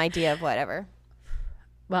get some idea of whatever.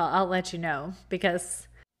 Well, I'll let you know because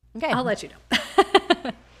okay. I'll let you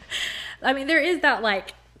know. I mean, there is that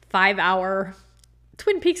 5-hour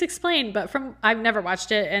Twin Peaks Explained, but I've never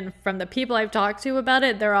watched it, and from the people I've talked to about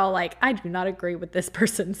it, they're all like, I do not agree with this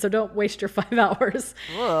person, so don't waste your 5 hours.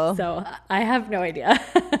 Whoa. So I have no idea.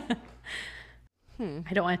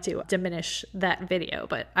 I don't want to diminish that video,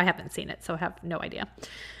 but I haven't seen it, so I have no idea.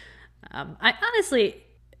 I honestly,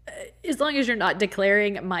 as long as you're not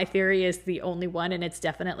declaring my theory is the only one and it's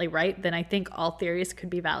definitely right, then I think all theories could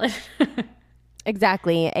be valid.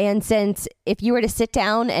 Exactly. And since if you were to sit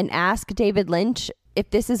down and ask David Lynch if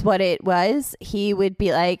this is what it was, he would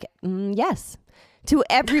be like, yes, to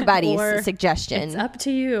everybody's suggestion. It's up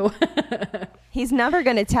to you. He's never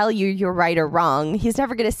going to tell you you're right or wrong. He's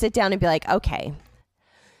never going to sit down and be like, okay,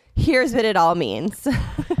 here's what it all means.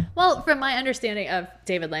 Well, from my understanding of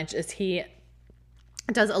David Lynch is he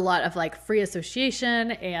does a lot of free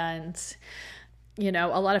association, and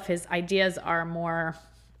a lot of his ideas are more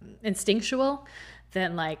instinctual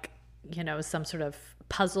than some sort of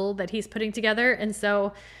puzzle that he's putting together. And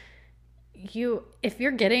so if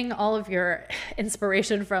you're getting all of your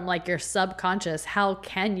inspiration from your subconscious, how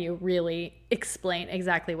can you really explain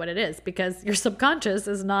exactly what it is? Because your subconscious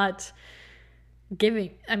is not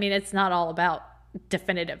it's not all about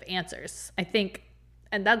definitive answers, I think.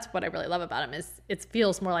 And that's what I really love about him is it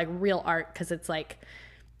feels more like real art because it's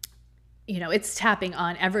it's tapping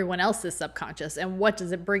on everyone else's subconscious and what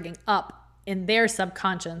is it bringing up in their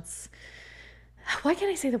subconscious. Why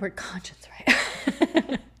can't I say the word conscience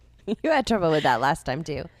right? You had trouble with that last time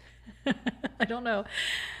too. I don't know.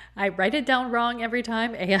 I write it down wrong every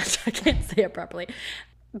time and I can't say it properly.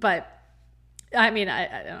 But I don't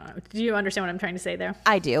know. Do you understand what I'm trying to say there?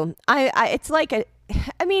 I do. It's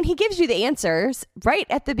he gives you the answers right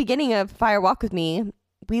at the beginning of Fire Walk with Me.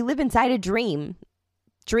 We live inside a dream.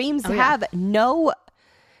 Dreams have no...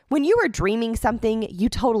 When you are dreaming something, you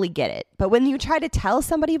totally get it. But when you try to tell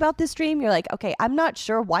somebody about this dream, you're like, okay, I'm not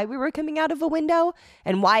sure why we were coming out of a window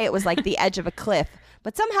and why it was the edge of a cliff.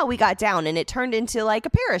 But somehow we got down and it turned into a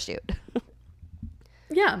parachute.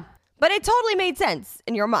 Yeah. But it totally made sense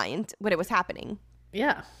in your mind when it was happening.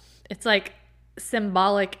 Yeah. It's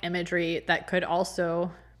symbolic imagery that could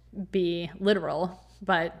also be literal,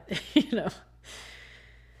 but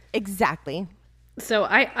Exactly. So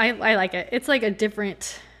I like it. It's like a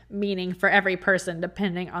different meaning for every person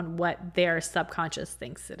depending on what their subconscious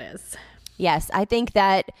thinks it is. Yes, I think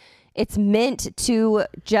that it's meant to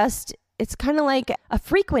just, it's kind of like a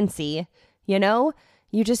frequency, you know?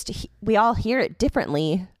 We all hear it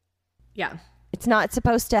differently. Yeah. It's not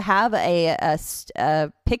supposed to have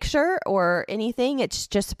a picture or anything. It's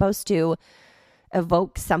just supposed to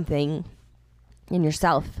evoke something in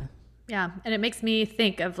yourself. Yeah. And it makes me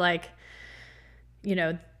think of like, you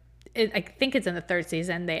know, I think it's in the 3rd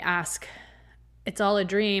season. They ask, it's all a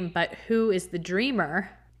dream, but who is the dreamer?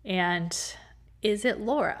 And is it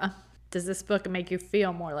Laura? Does this book make you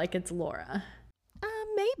feel more like it's Laura?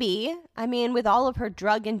 Maybe. I mean, with all of her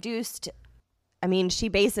drug-induced, I mean, she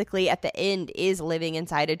basically at the end is living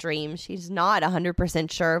inside a dream. She's not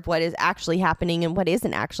 100% sure of what is actually happening and what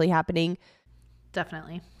isn't actually happening.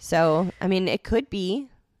 Definitely. So, I mean, it could be.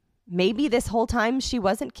 Maybe this whole time she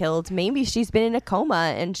wasn't killed. Maybe she's been in a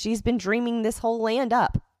coma and she's been dreaming this whole land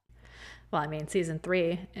up. Well, I mean, season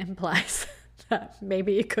 3 implies that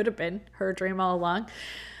maybe it could have been her dream all along.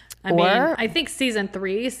 I mean, I think season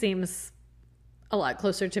 3 seems a lot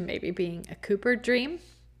closer to maybe being a Cooper dream,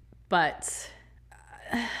 but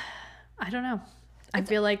I don't know. I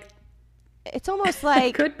feel like it's almost like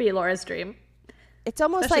it could be Laura's dream. It's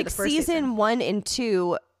almost like season 1 and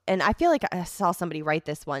 2, and I feel like I saw somebody write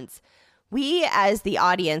this once. We, as the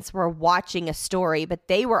audience, were watching a story, but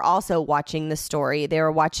they were also watching the story. They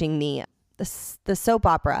were watching the soap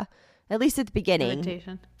opera, at least at the beginning.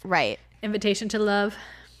 Invitation. Right. Invitation to Love.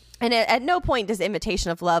 And at no point does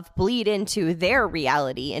Invitation of Love bleed into their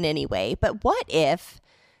reality in any way. But what if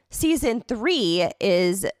season 3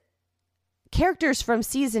 is characters from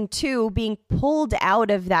season 2 being pulled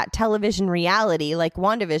out of that television reality, like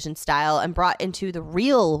WandaVision style, and brought into the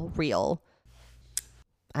real?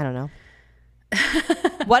 I don't know.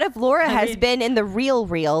 What if Laura has been in the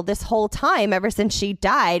real this whole time ever since she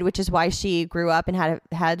died, which is why she grew up and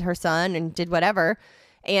had her son and did whatever.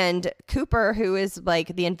 And Cooper, who is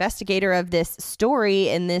like the investigator of this story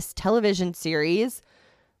in this television series,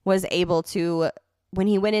 was able to, when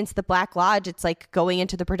he went into the Black Lodge, it's like going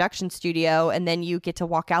into the production studio and then you get to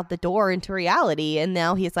walk out the door into reality. And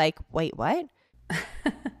now he's like, wait, what?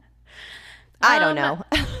 I don't know.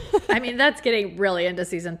 I mean, that's getting really into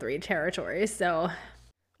season 3 territory. So,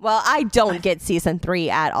 well, I don't get season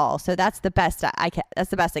 3 at all. So that's the best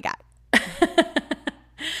that's the best I got.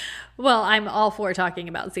 Well, I'm all for talking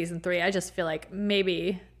about season 3. I just feel like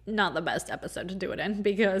maybe not the best episode to do it in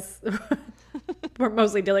because we're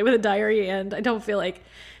mostly dealing with a diary, and I don't feel like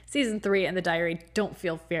season 3 and the diary don't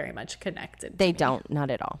feel very much connected. They don't, not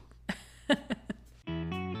at all.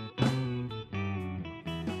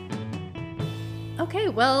 Okay,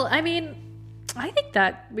 well, I mean, I think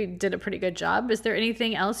that we did a pretty good job. Is there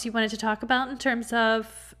anything else you wanted to talk about in terms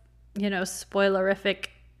of, spoilerific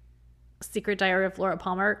Secret Diary of Laura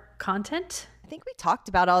Palmer content? I think we talked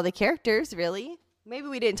about all the characters, really. Maybe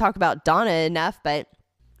we didn't talk about Donna enough, but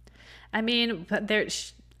I mean,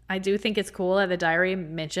 I do think it's cool that the diary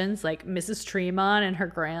mentions like Mrs. Tremont and her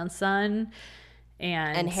grandson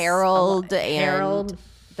and Harold and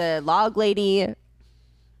the log lady.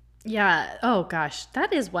 Yeah. Oh gosh,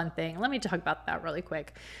 that is one thing. Let me talk about that really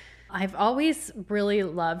quick. I've always really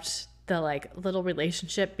loved the like little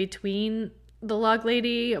relationship between the log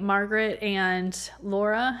lady, Margaret, and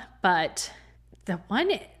Laura, but the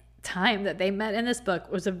one time that they met in this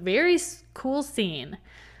book was a very cool scene,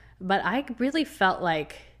 but I really felt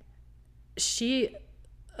like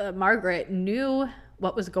Margaret knew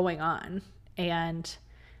what was going on and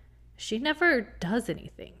she never does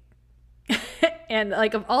anything. And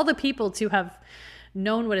like of all the people to have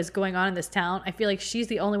known what is going on in this town, I feel like she's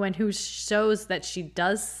the only one who shows that she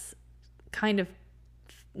does kind of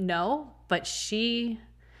know, but she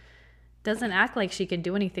doesn't act like she can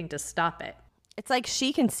do anything to stop it. It's like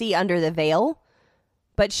she can see under the veil,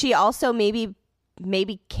 but she also maybe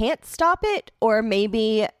can't stop it, or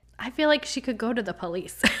maybe I feel like she could go to the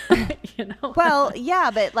police. Well,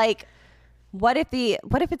 yeah, but like what if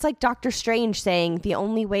it's like Doctor Strange saying the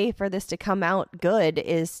only way for this to come out good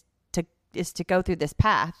is to go through this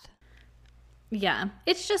path? Yeah.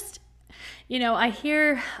 It's just, I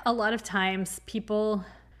hear a lot of times people,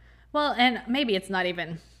 well, and maybe it's not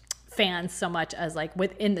even fans so much as like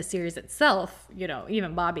within the series itself,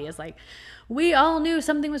 even Bobby is like, we all knew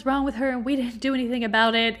something was wrong with her and we didn't do anything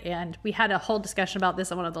about it. And we had a whole discussion about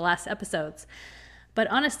this on one of the last episodes. But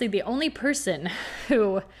honestly, the only person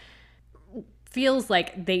who feels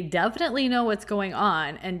like they definitely know what's going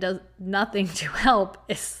on and does nothing to help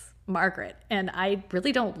is Margaret. And I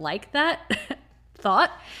really don't like that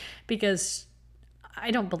thought because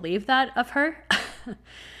I don't believe that of her.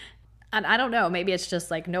 And I don't know, maybe it's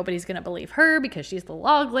just like nobody's going to believe her because she's the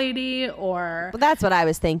log lady, or Well, that's what I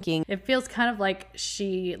was thinking. it feels kind of like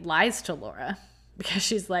she lies to Laura because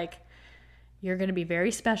she's like, you're going to be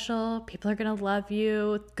very special. People are going to love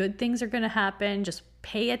you. Good things are going to happen. Just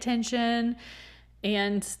pay attention.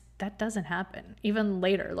 And that doesn't happen. Even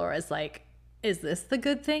later, Laura's like, is this the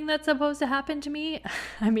good thing that's supposed to happen to me?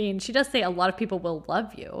 I mean, she does say a lot of people will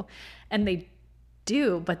love you, and they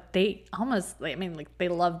do, but they almost, I mean, like, they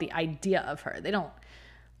love the idea of her. They don't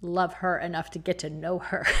love her enough to get to know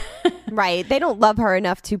her. Right. They don't love her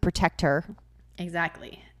enough to protect her.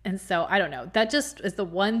 Exactly. And so I don't know. That just is the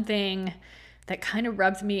one thing that kind of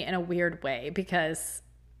rubs me in a weird way, because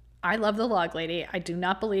I love the log lady. I do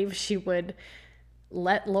not believe she would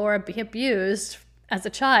let Laura be abused as a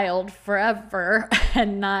child forever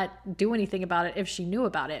and not do anything about it if she knew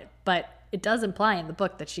about it. But it does imply in the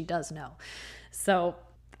book that she does know. So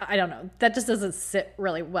I don't know. That just doesn't sit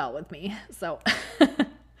really well with me. So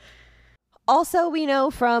also, we know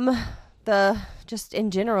from just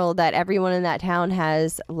in general that everyone in that town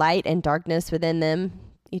has light and darkness within them.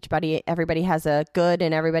 Everybody has a good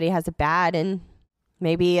and everybody has a bad. And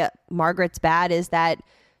maybe Margaret's bad is that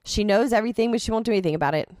she knows everything, but she won't do anything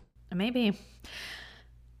about it. Maybe.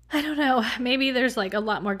 I don't know. Maybe there's like a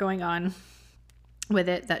lot more going on with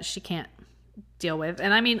it that she can't deal with.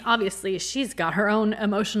 And I mean, obviously, she's got her own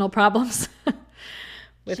emotional problems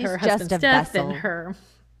with her husband's death and her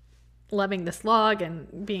loving this log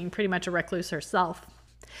and being pretty much a recluse herself.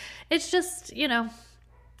 It's just,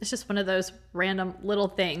 it's just one of those random little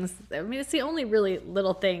things. I mean, it's the only really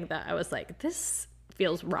little thing that I was like, this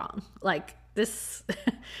feels wrong. Like, this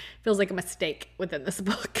feels like a mistake within this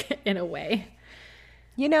book in a way.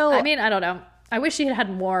 I mean, I don't know. I wish she had had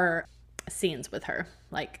more scenes with her.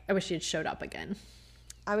 Like, I wish she had showed up again.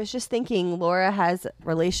 I was just thinking Laura has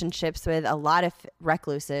relationships with a lot of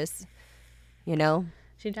recluses,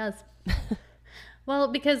 She does. Well,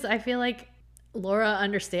 because I feel like Laura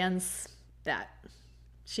understands that.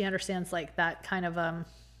 She understands like that kind of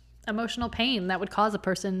emotional pain that would cause a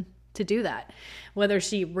person to do that. Whether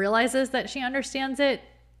she realizes that she understands it,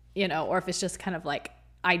 or if it's just kind of like,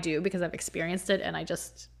 I do because I've experienced it and I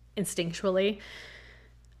just instinctually,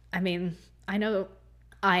 I mean, I know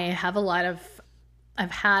I've had a lot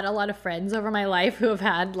of friends over my life who have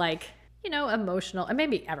had like, emotional, and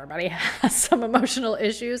maybe everybody has some emotional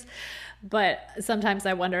issues, but sometimes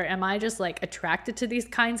I wonder, am I just like attracted to these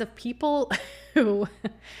kinds of people who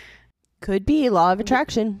could be law of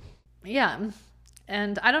attraction? Yeah.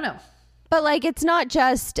 And I don't know. But like, it's not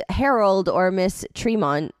just Harold or Miss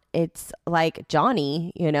Tremont. It's like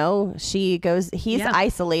Johnny, he's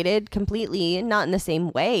isolated completely, not in the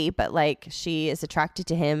same way, but like she is attracted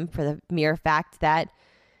to him for the mere fact that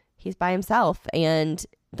he's by himself, and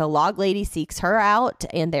the log lady seeks her out,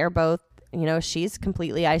 and they're both, she's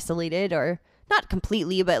completely isolated, or not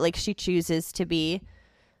completely, but like she chooses to be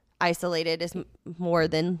isolated as more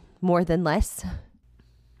than less.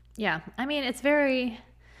 Yeah. I mean, it's very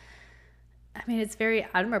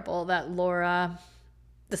admirable that Laura,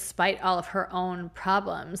 despite all of her own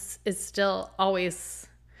problems, is still always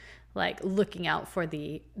like looking out for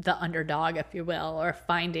the underdog, if you will, or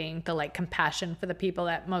finding the like compassion for the people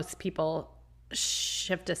that most people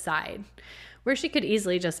shift aside, where she could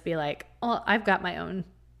easily just be like, oh, I've got my own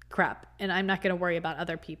crap and I'm not going to worry about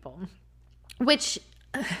other people. Which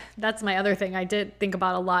that's my other thing I did think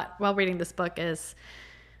about a lot while reading this book is,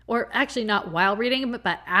 or actually not while reading it,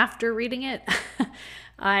 but after reading it,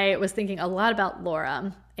 I was thinking a lot about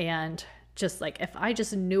Laura, and just like, if I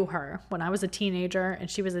just knew her when I was a teenager and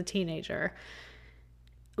she was a teenager,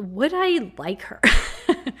 would I like her?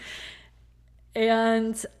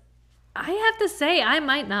 And I have to say, I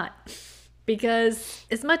might not, because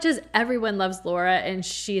as much as everyone loves Laura and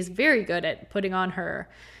she's very good at putting on her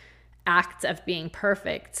act of being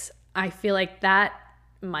perfect, I feel like that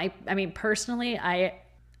personally, I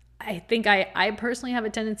think I personally have a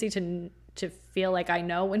tendency to feel like I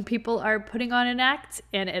know when people are putting on an act,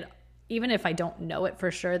 and even if I don't know it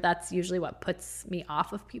for sure, that's usually what puts me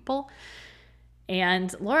off of people.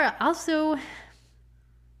 And Laura also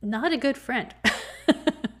not a good friend.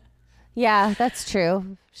 Yeah, that's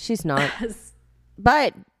true. She's not.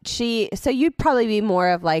 But so you'd probably be more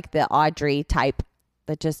of like the Audrey type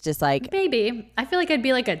that just is like... Maybe. I feel like I'd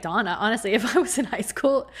be like a Donna. Honestly, if I was in high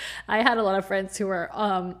school, I had a lot of friends who were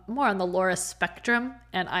more on the Laura spectrum,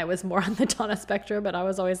 and I was more on the Donna spectrum, but I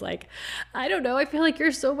was always like, I don't know, I feel like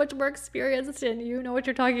you're so much more experienced and you know what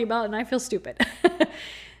you're talking about, and I feel stupid.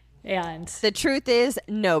 And the truth is,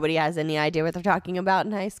 nobody has any idea what they're talking about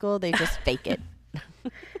in high school. They just fake it.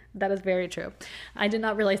 That is very true. I did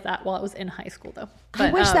not realize that while I was in high school, though. But,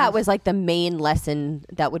 I wish that was like the main lesson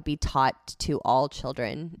that would be taught to all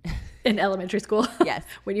children. In elementary school. Yes.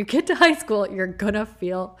 When you get to high school, you're going to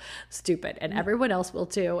feel stupid, and everyone else will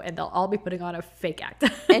too, and they'll all be putting on a fake act.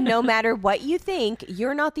 And no matter what you think,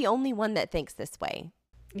 you're not the only one that thinks this way.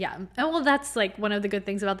 Yeah. And well, that's like one of the good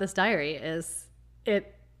things about this diary is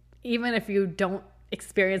it, even if you don't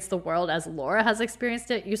experience the world as Laura has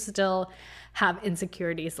experienced it, you still have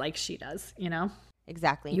insecurities like she does, you know?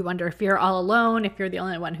 Exactly. You wonder if you're all alone, if you're the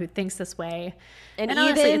only one who thinks this way. And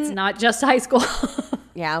honestly, even, it's not just high school.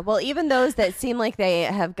 Yeah. Well, even those that seem like they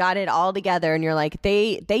have got it all together and you're like,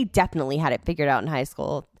 they definitely had it figured out in high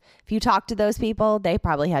school. If you talk to those people, they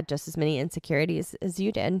probably had just as many insecurities as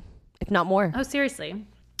you did, if not more. Oh, seriously.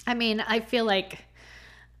 I mean, I feel like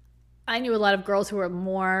I knew a lot of girls who were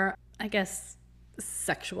more, I guess,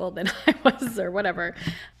 sexual than I was or whatever.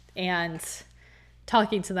 And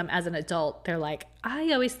talking to them as an adult, they're like,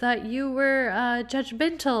 I always thought you were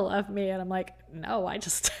judgmental of me. And I'm like, no, I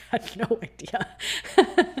just had no idea.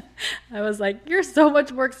 I was like, you're so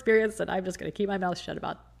much more experienced and I'm just going to keep my mouth shut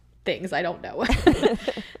about things I don't know.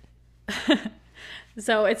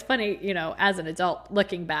 So it's funny, you know, as an adult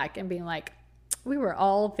looking back and being like, we were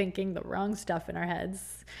all thinking the wrong stuff in our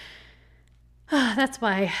heads. That's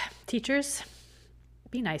why teachers,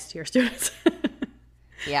 be nice to your students.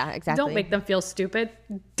 Yeah, exactly. Don't make them feel stupid.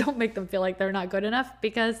 Don't make them feel like they're not good enough,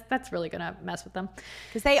 because that's really going to mess with them.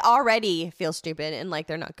 Because they already feel stupid and like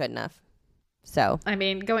they're not good enough. So, I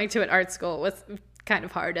mean, going to an art school was kind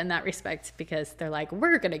of hard in that respect, because they're like,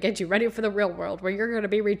 we're going to get you ready for the real world where you're going to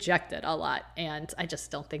be rejected a lot. And I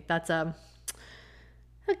just don't think that's a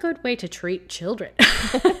good way to treat children.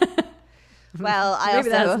 Well, maybe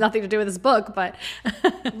that has nothing to do with this book, but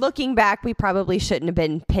looking back, we probably shouldn't have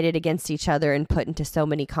been pitted against each other and put into so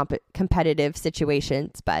many competitive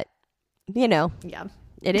situations. But, you know, yeah,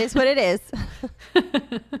 it is what it is.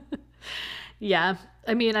 Yeah.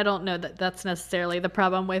 I mean, I don't know that that's necessarily the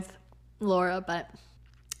problem with Laura, but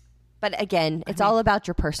again, it's all about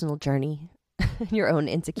your personal journey, your own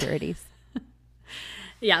insecurities.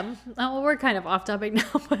 Yeah. Well, we're kind of off topic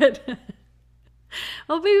now, but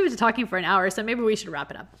well, maybe we've been talking for an hour, so maybe we should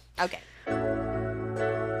wrap it up. Okay.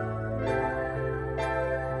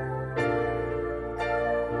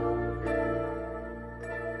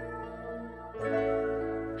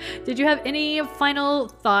 Did you have any final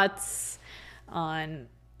thoughts on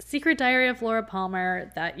Secret Diary of Laura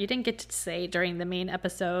Palmer that you didn't get to say during the main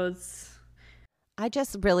episodes? I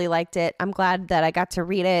just really liked it. I'm glad that I got to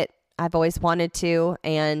read it. I've always wanted to,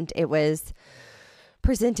 and it was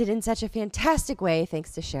presented in such a fantastic way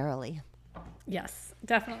thanks to Sheryl Lee. Yes,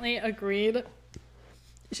 definitely agreed.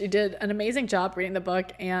 She did an amazing job reading the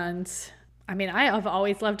book, and I mean, I have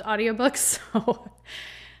always loved audiobooks, so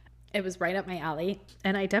it was right up my alley,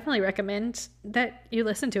 and I definitely recommend that you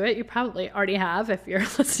listen to it. You probably already have if you're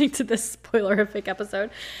listening to this spoilerific episode.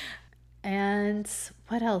 And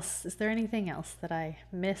what else? Is there anything else that I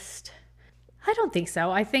missed? I don't think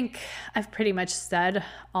so. I think I've pretty much said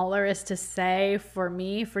all there is to say for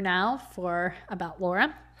me for now about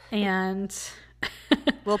Laura. And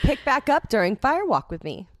we'll pick back up during Fire Walk with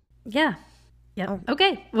me. Yeah. Yep.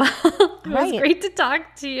 Okay. Well, it was great to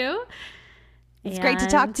talk to you. It's great to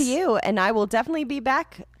talk to you, and I will definitely be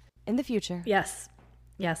back in the future. Yes.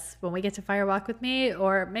 Yes, when we get to Fire Walk with me,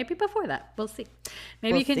 or maybe before that. We'll see.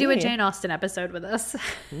 Maybe you can do a Jane Austen episode with us.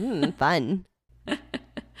 Fun.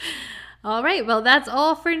 All right. Well, that's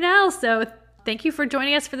all for now. So thank you for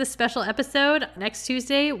joining us for this special episode. Next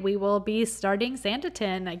Tuesday, we will be starting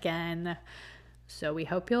Sanditon again. So we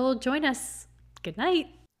hope you'll join us. Good night.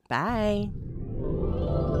 Bye.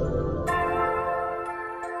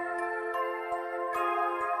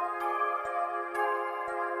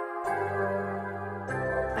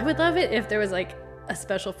 I would love it if there was like a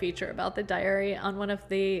special feature about the diary on one of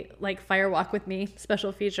the like Fire Walk with Me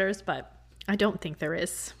special features, but I don't think there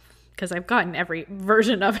is, because I've gotten every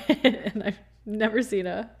version of it and I've never seen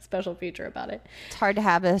a special feature about it. It's hard to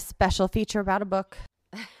have a special feature about a book.